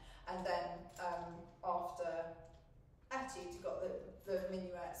time. And then after etude, you've got the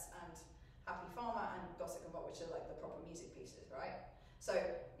minuets and Happy Farmer and Gossip and Bot, which are like the proper So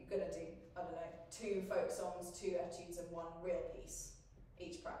you're going to do, I don't know, 2 folk songs, 2 etudes and 1 real piece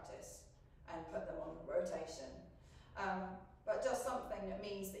each practice, and put them on rotation. But just something that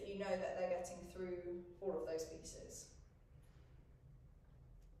means that you know that they're getting through all of those pieces.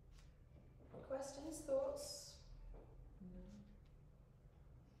 Questions, thoughts?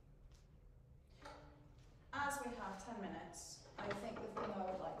 As we have 10 minutes, I think the thing I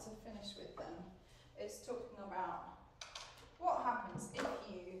would like to finish with then is talking about what happens if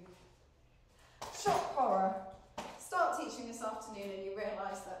you, shock horror, start teaching this afternoon and you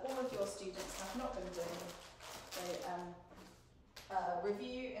realise that all of your students have not been doing a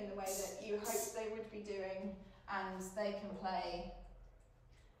review in the way that you hoped they would be doing, and they can play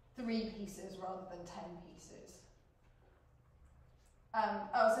 3 pieces rather than 10 pieces.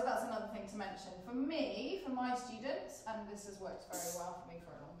 So that's another thing to mention. For me, for my students, and this has worked very well for me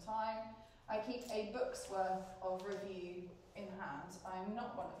for a long time, I keep a book's worth of review in hand. I'm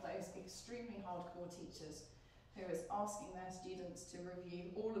not one of those extremely hardcore teachers who is asking their students to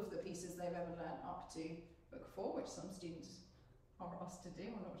review all of the pieces they've ever learnt up to book 4, which some students are asked to do.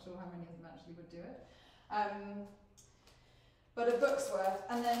 I'm not sure how many of them actually would do it. But a book's worth,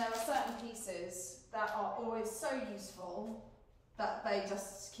 and then there are certain pieces that are always so useful that they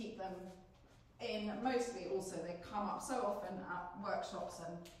just keep them in. Mostly also they come up so often at workshops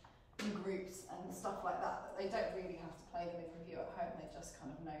and in groups and stuff like that, that they don't really have to play them in review at home, they just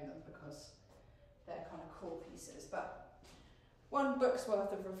kind of know them because they're kind of core pieces. But 1 book's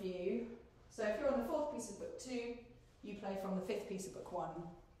worth of review. So if you're on the 4th piece of book 2, you play from the 5th piece of book 1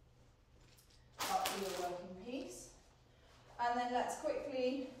 up to your working piece. And then let's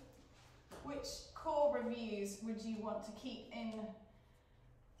quickly, which core reviews would you want to keep in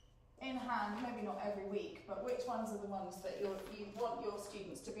hand, maybe not every week, but which ones are the ones that you want your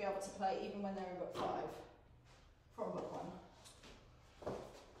students to be able to play even when they're in book 5 from book 1?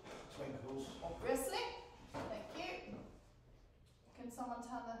 Twinkles. Obviously. Thank you. Can someone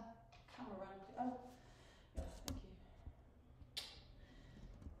turn the camera around? Oh, yes, thank you.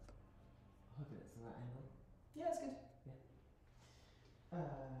 I hope it's the right angle. Yeah, it's good.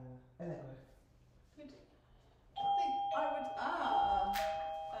 Allegro. Good. I think I would,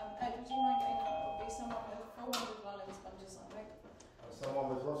 Ed, would you mind getting that? It would be someone with 400 violin sponges, I think. Someone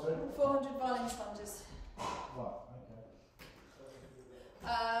with what, sorry? 400 violin sponges. Right, okay.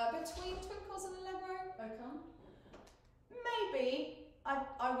 Between Twinkles and Allegro? Okay. Maybe.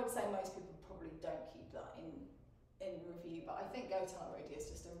 I would say most people probably don't keep that in review, but I think Go Tara is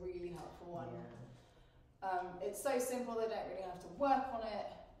just a really helpful one. Yeah. It's so simple, they don't really have to work on it.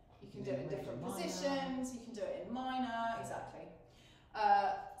 You can do it in different positions, you can do it in minor, exactly.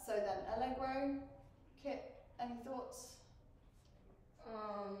 So then Allegro, Kit, any thoughts?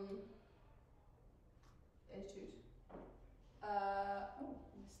 Etude. Oh,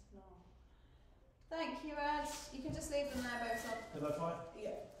 missed no. Thank you, Ed. You can just leave them there both up. Did I find?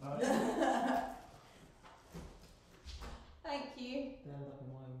 Yeah. No. Thank you. They end up in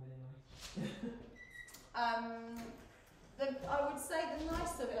my room anyway. I would say the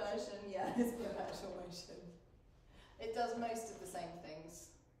nicer version, yeah, is perpetual motion. It does most of the same things.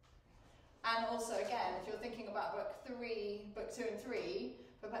 And also, again, if you're thinking about book 2 and 3,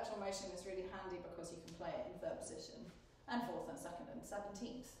 perpetual motion is really handy because you can play it in 3rd position, and 4th and 2nd and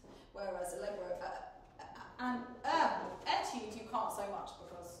 17th. Whereas Allegro and Etude, you can't so much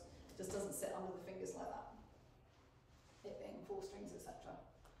because it just doesn't sit under the fingers like that. It being 4 strings, etc.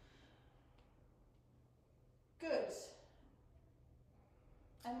 Good.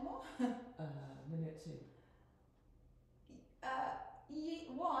 Any more? Minute 2.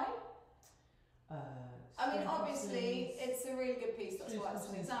 Why? I mean, obviously, it's a really good piece. That's why it's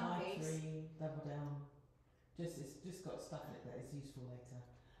an exam piece. 3, double down. It's just got stuff in it that is useful later.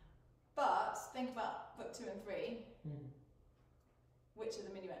 But think about book 2 and 3. Mm. Which of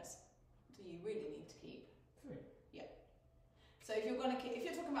the minuets do you really need to keep? 3. Yeah. So if you're going to if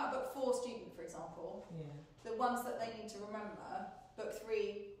you're talking about a book 4 student, for example, Yeah. the ones that they need to remember, book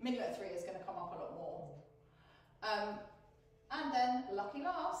 3, minuet 3 is going to come up a lot more. And then lucky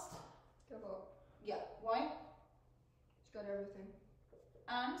last. Go on. Yeah. Why? She's got everything.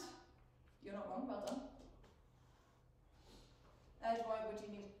 And you're not wrong. Well done. Ed, why would you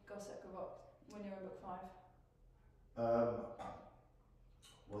need Gossip Gavot when you're in book 5?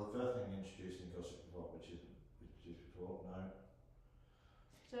 Well, the first thing introduced in Gossip Gavot, which is before, no.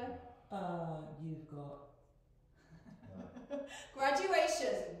 Joe? You've got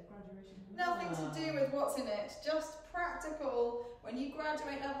Graduation. Graduation. Nothing to do with what's in it, just practical. When you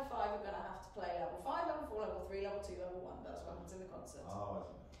graduate level 5, you're going to have to play level 5, level 4, level 3, level 2, level 1. That's what happens in the concert. Oh,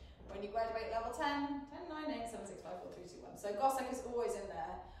 I see. When you graduate level 10, 10, 9, 8, 7, 6, 5, 4, 3, 2, 1. So Gossec is always in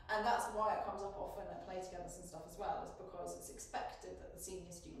there, and that's why it comes up often at play togethers and stuff as well, is because it's expected that the senior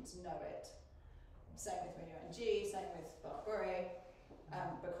students know it. Same with Menu NG, same with Barbary,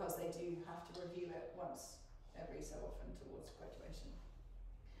 because they do have to review it once every so often towards graduation.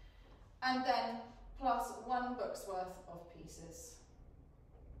 And then plus 1 book's worth of pieces.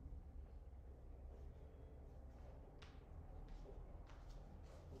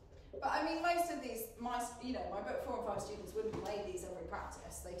 But I mean, most of these, my book 4 and 5 students wouldn't play these every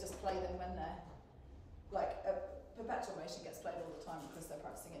practice. They just play them when they're, like, perpetual motion gets played all the time because they're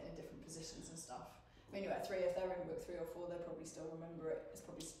practicing it in different positions and stuff. Menu at 3, if they're in book 3 or 4, they'll probably still remember it. It's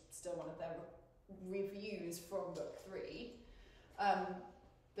probably still one of their reviews from book 3.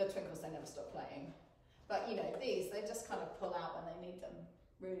 The Twinkles they never stop playing. But, you know, these, they just kind of pull out when they need them.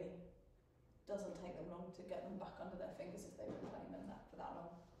 Really doesn't take them long to get them back under their fingers if they've been playing them for that long.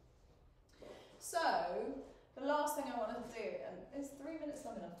 So, the last thing I want to do, and is 3 minutes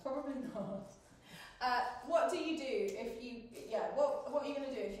long enough? Probably not. What do you do if you, what are you going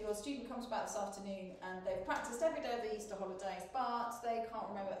to do if your student comes back this afternoon and they've practiced every day of the Easter holidays, but they can't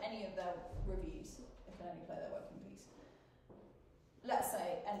remember any of their reviews, they can only play their working piece? Let's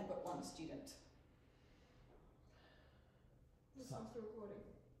say end of book 1 student. Listen to the recording.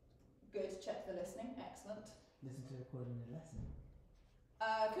 Good, check the listening, excellent. Listen to the recording in the lesson.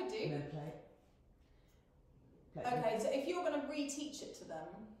 Could do. And then play it. Okay, so if you're going to reteach it to them,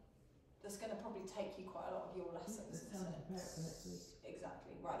 that's going to probably take you quite a lot of your lessons. Let's tell them to prepare it for next week.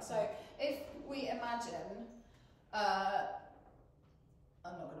 Exactly, right. So if we imagine, I'm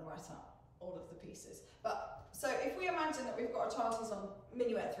not going to write up all of the pieces, but so if we imagine that we've got a child who's on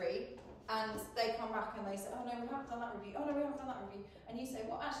Minuet 3, and they come back and they say, oh no, we haven't done that review, oh no, we haven't done that review, and you say,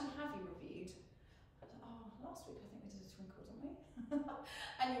 what actually have you reviewed? Oh, last week I think we did a Twinkle, didn't we?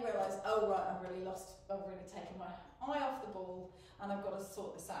 And you realise, oh right, I've really taken my eye off the ball and I've got to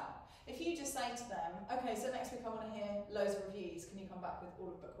sort this out. If you just say to them, okay, so next week I want to hear loads of reviews, can you come back with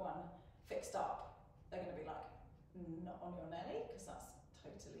all of book 1 fixed up? They're going to be like, not on your Nelly, because that's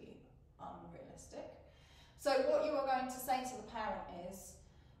totally unrealistic. So what you are going to say to the parent is,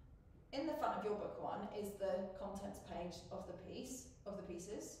 in the front of your book 1 is the contents page of the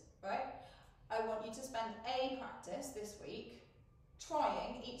pieces, right? I want you to spend a practice this week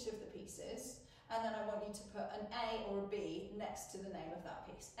trying each of the pieces, and then I want you to put an A or a B next to the name of that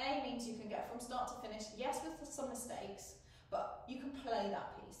piece. A means you can get from start to finish, yes, with some mistakes, but you can play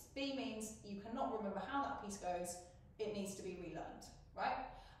that piece. B means you cannot remember how that piece goes, it needs to be relearned, right?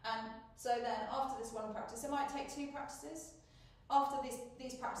 And so then after this 1 practice, it might take 2 practices. After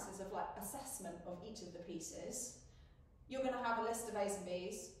these practices of like assessment of each of the pieces, you're going to have a list of A's and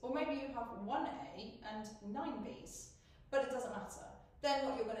B's, or maybe you have 1 A and 9 B's, but it doesn't matter. Then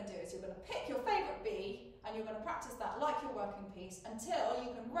what you're going to do is you're going to pick your favourite B and you're going to practice that like your working piece until you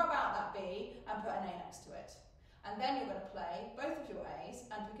can rub out that B and put an A next to it. And then you're going to play both of your A's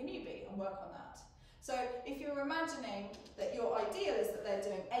and pick a new B and work on that. So if you're imagining that your ideal is that they're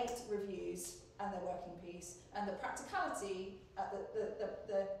doing 8 reviews and their working piece, and the practicality,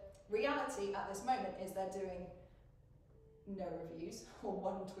 the reality at this moment is they're doing no reviews, or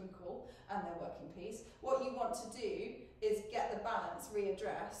 1 twinkle, and their working piece. What you want to do is get the balance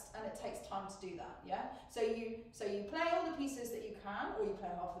readdressed, and it takes time to do that, yeah? So you play all the pieces that you can, or you play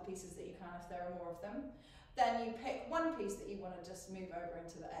half the pieces that you can if there are more of them. Then you pick 1 piece that you want to just move over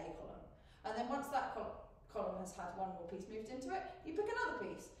into the A column. And then once that column has had 1 more piece moved into it, you pick another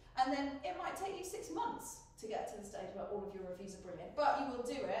piece. And then it might take you 6 months to get to the stage where all of your reviews are brilliant. But you will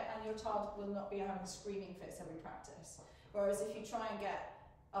do it, and your child will not be having screaming fits every practice. Whereas if you try and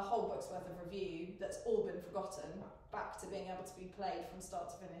get a whole book's worth of review that's all been forgotten back to being able to be played from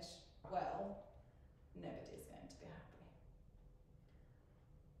start to finish well, nobody's going to be happy.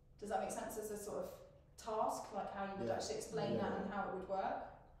 Does that make sense as a sort of task, like how you would actually explain that and how it would work?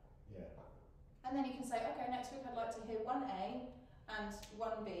 Yeah. And then you can say, okay, next week I'd like to hear 1 A and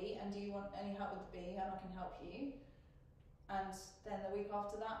 1 B, and do you want any help with the B, and I can help you. And then the week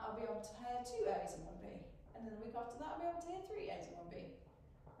after that I'll be able to hear 2 A's and 1 B. And then the week after that I'll be able to hear 3 A's and 1 B.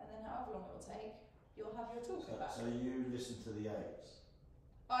 And then however long it will take, you'll have your talk back. So you listen to the A's?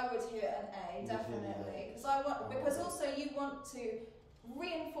 I would hear an A, definitely. Because also you want to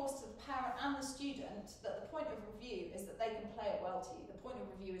reinforce to the parent and the student that the point of review is that they can play it well to you. The point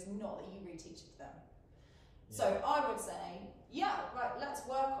of review is not that you reteach it to them. Yeah. So I would say, yeah, right, let's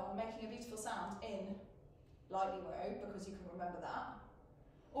work on making a beautiful sound in Lightly Row, because you can remember that.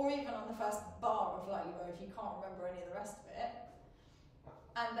 Or even on the first bar of Lightly Row if you can't remember any of the rest of it.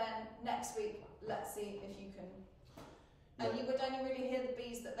 And then next week, let's see if you can. And you would only really hear the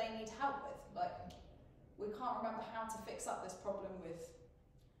B's that they need Like, we can't remember how to fix up this problem with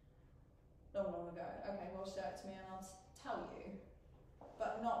long ago. Okay, well, show it to me and I'll tell you.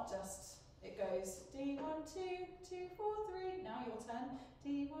 But not just, it goes D1, 2, 2, 4, 3, now your turn.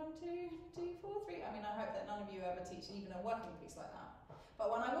 D1, 2, 2, 4, 3. I mean, I hope that none of you ever teach even a working piece like that.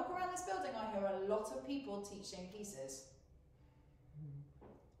 But when I walk around this building, I hear a lot of people teaching pieces.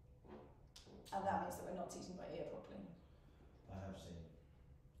 And that means that we're not teaching by ear properly. I have seen.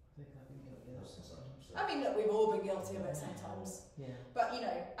 I think I've been guilty of that sometimes. I mean, look, we've all been guilty of it sometimes. Yeah. But, you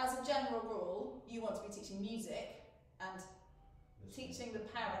know, as a general rule, you want to be teaching music and teaching the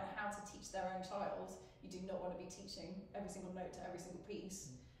parent how to teach their own child. You do not want to be teaching every single note to every single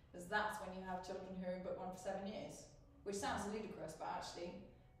piece, because that's when you have children who are in book 1 for 7 years. Which sounds ludicrous, but actually,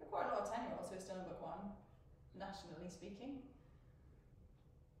 there are quite a lot of 10-year-olds who are still in book 1, nationally speaking.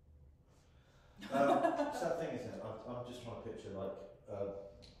 Sad thing is, I'm just trying to picture, like, I've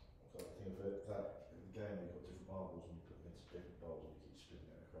got to think of it, that game where you've got different marbles and you put them into different bowls and you keep splitting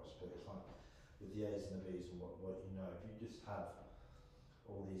it across. But it's like, with the A's and the B's and what you know, if you just have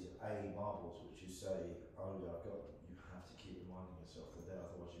all these A marbles which you say, oh yeah, you have to keep reminding yourself that they're,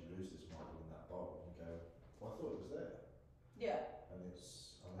 otherwise you lose this marble in that bowl and go, well, I thought it was there. Yeah. And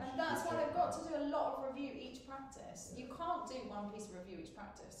it's... And that's why they've got to do a lot of review each practice. Yeah. You can't do one piece of review each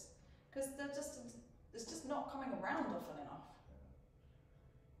practice, because it's just not coming around often enough.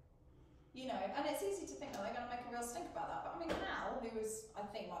 You know, and it's easy to think that they're going to make a real stink about that. But I mean, Hal, who is, I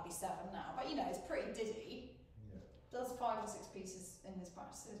think, might be 7 now, but you know, is pretty diddy. Yeah. Does 5 or 6 pieces in his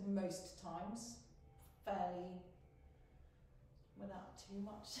practices most times, fairly, without too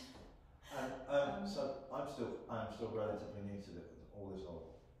much. So I'm still relatively new to all this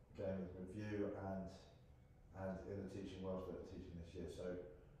whole game of review and in the teaching world, but teaching this year. So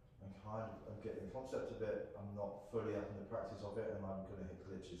I'm getting the concept of it. I'm not fully up in the practice of it, and I'm going to hit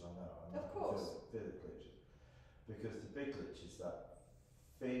glitches. I know. Of course. Feel the glitches, because the big glitch is that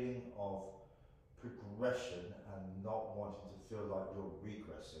feeling of progression and not wanting to feel like you're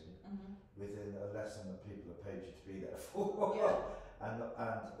regressing within a lesson that people have paid you to be there for. Yeah. and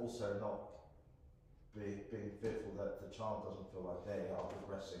also not being fearful that the child doesn't feel like they are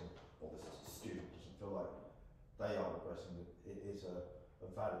progressing, or the student doesn't feel like they are progressing. It is a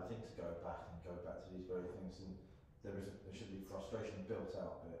valid thing to go back to these very things, and there should be frustration built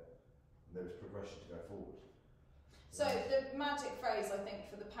out, but there is progression to go forward. So the magic phrase, I think,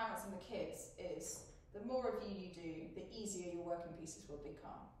 for the parents and the kids is, the more review you do, the easier your working pieces will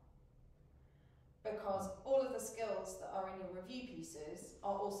become. Because all of the skills that are in your review pieces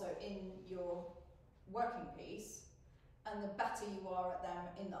are also in your working piece, and the better you are at them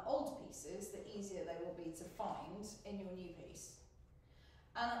in the old pieces, the easier they will be to find in your new piece.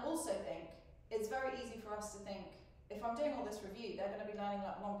 And I also think it's very easy for us to think, if I'm doing all this review, they're going to be learning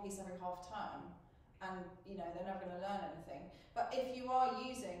like one piece every half term, and you know, they're never going to learn anything. But if you are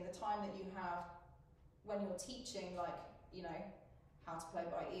using the time that you have when you're teaching, like, you know, how to play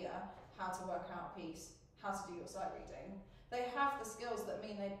by ear, how to work out a piece, how to do your sight reading, they have the skills that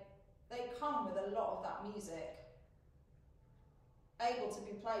mean they come with a lot of that music able to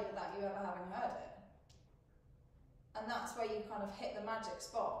be played without you ever having heard it. And that's where you kind of hit the magic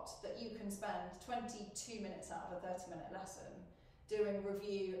spot, that you can spend 22 minutes out of a 30-minute lesson doing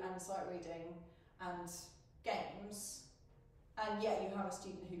review and sight reading and games, and yet you have a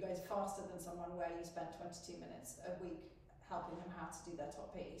student who goes faster than someone where you spent 22 minutes a week helping them how to do their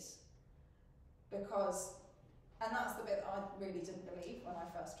top piece. And that's the bit that I really didn't believe when I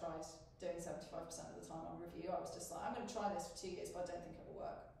first tried doing 75% of the time on review. I was just like, I'm going to try this for 2 years, but I don't think it will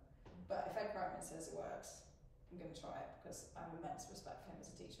work. But if Ed Crowman says it works, I'm going to try it, because I have immense respect for him as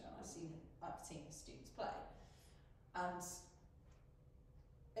a teacher, and I've seen his students play. And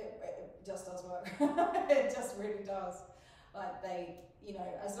it just does work. It just really does. Like, they, you know,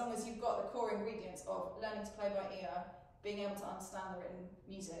 as long as you've got the core ingredients of learning to play by ear, being able to understand the written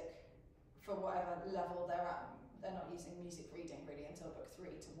music for whatever level they're at. They're not using music reading really until book 3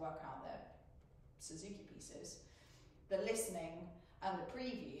 to work out their Suzuki pieces. The listening and the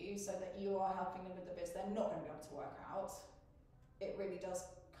preview, so that you are helping them with the bits they're not going to be able to work out. It really does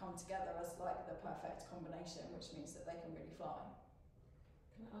come together as like the perfect combination, which means that they can really fly.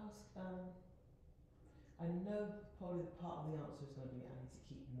 Can I ask, I know probably part of the answer is going to be I need to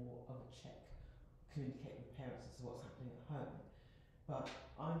keep more of a check, communicate with parents as to what's happening at home. But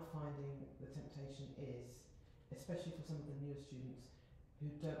I'm finding the temptation is, especially for some of the newer students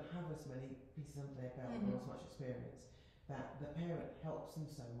who don't have as many pieces under their belt or as much experience, that the parent helps them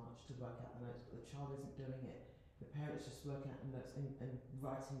so much to work out the notes, but the child isn't doing it. The parent's just working out the notes and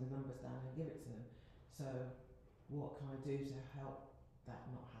writing the numbers down and give it to them. So what can I do to help that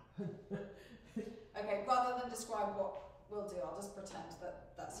not happen? describe what we'll do. I'll just pretend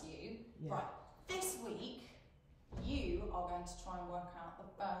that that's you. Yeah. Right. This week, you are going to try and work out the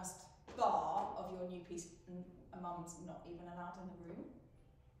first bar of your new piece, and Mum's not even allowed in the room.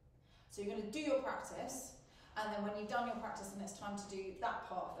 So you're going to do your practice, and then when you've done your practice and it's time to do that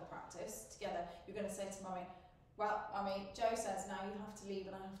part of the practice together, you're going to say to Mummy, well, Mummy, Joe says now you have to leave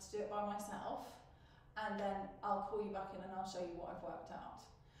and I have to do it by myself, and then I'll call you back in and I'll show you what I've worked out.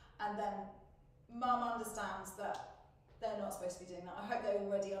 And then Mum understands that they're not supposed to be doing that. I hope they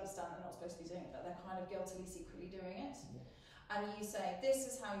already understand they're not supposed to be doing it, but they're kind of guiltily, secretly doing it. Yeah. And you say, this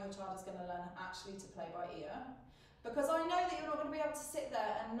is how your child is going to learn actually to play by ear. Because I know that you're not going to be able to sit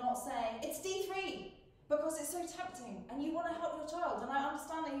there and not say, it's D3, because it's so tempting, and you want to help your child, and I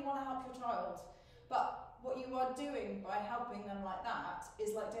understand that you want to help your child. But what you are doing by helping them like that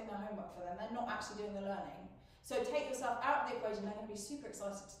is like doing their homework for them. They're not actually doing the learning. So take yourself out of the equation. They're going to be super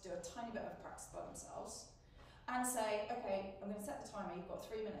excited to do a tiny bit of practice by themselves. And say, okay, I'm going to set the timer. You've got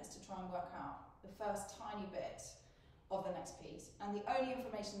 3 minutes to try and work out the first tiny bit of the next piece, and the only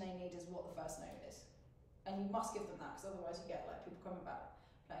information they need is what the first note is, and you must give them that, because otherwise you get like people coming back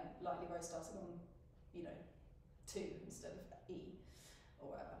playing Lightly Row starting on, 2 instead of E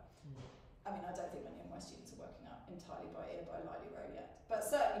or whatever. I mean, I don't think many of my students are working out entirely by ear by Lightly Row yet, but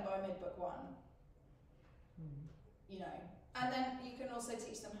certainly by mid-book 1, And then you can also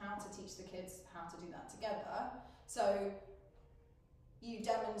teach them how to teach the kids how to do that together. So you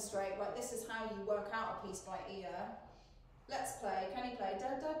demonstrate, right, this is how you work out a piece by ear. Let's play. Can you play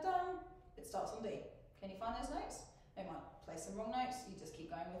da da dum? It starts on D. Can you find those notes? They might play some wrong notes. You just keep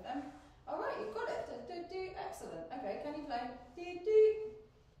going with them. All right, you've got it. Do, do, do. Excellent. Okay, can you play? Do, do.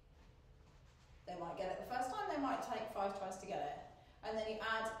 They might get it the first time. They might take 5 tries to get it. And then you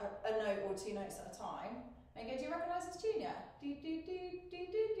add a note or 2 notes at a time. And you go, do you recognise this tune yet? Do, do, do, do,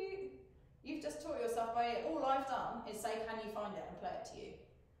 do, do. You've just taught yourself by ear. All I've done is say, can you find it, and play it to you.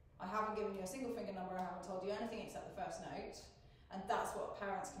 I haven't given you a single finger number, I haven't told you anything except the first note, and that's what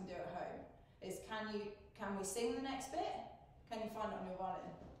parents can do at home, is can we sing the next bit? Can you find it on your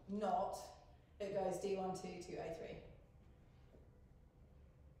violin? Not, it goes D1, 2, 2, A3.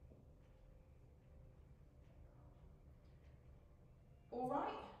 All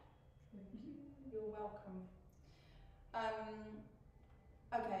right? You're welcome.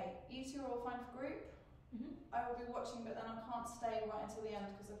 Okay, you two are all fine for group? I will be watching, but then I can't stay right until the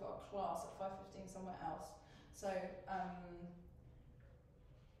end because I've got a class at 5:15 somewhere else. So,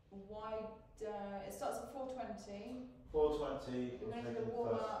 it starts at 4:20. 4:20. We're going to do the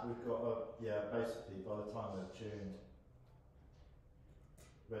warm up. We've got basically by the time they're tuned,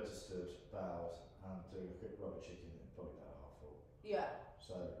 registered, bowed, and doing a quick rubber chicken, it'll probably about half full. Yeah.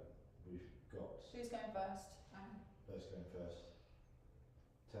 So we've got. Who's going first? Let's go first.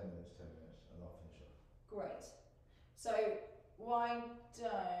 10 minutes, and I'll finish off. Great. So why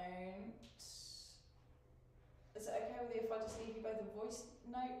don't? Is it okay with you if I just leave you both a voice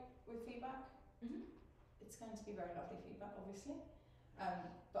note with feedback? It's going to be very lovely feedback, obviously.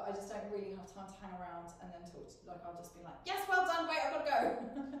 But I just don't really have time to hang around and then talk. I'll just be like, yes, well done, great, I've got to go.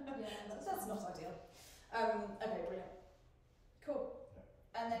 Yeah, that's not ideal. Okay, brilliant. Cool.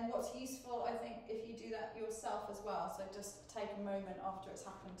 And then what's useful, I think, if you do that yourself as well, so just take a moment after it's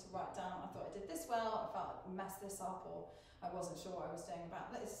happened to write down, I thought I did this well, I felt I messed this up, or I wasn't sure what I was doing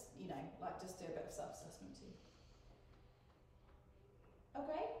about this, just do a bit of self-assessment too.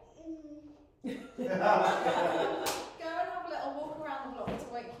 Okay? Go and have a little walk around the block to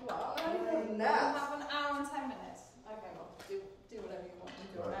wake you up. We'll have an hour and 10 minutes. Okay, well, do whatever you want to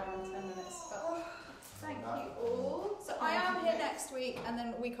do, an hour and 10 minutes. But thank you all. So I am here next week, and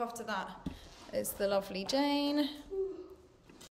then a week after that is the lovely Jane.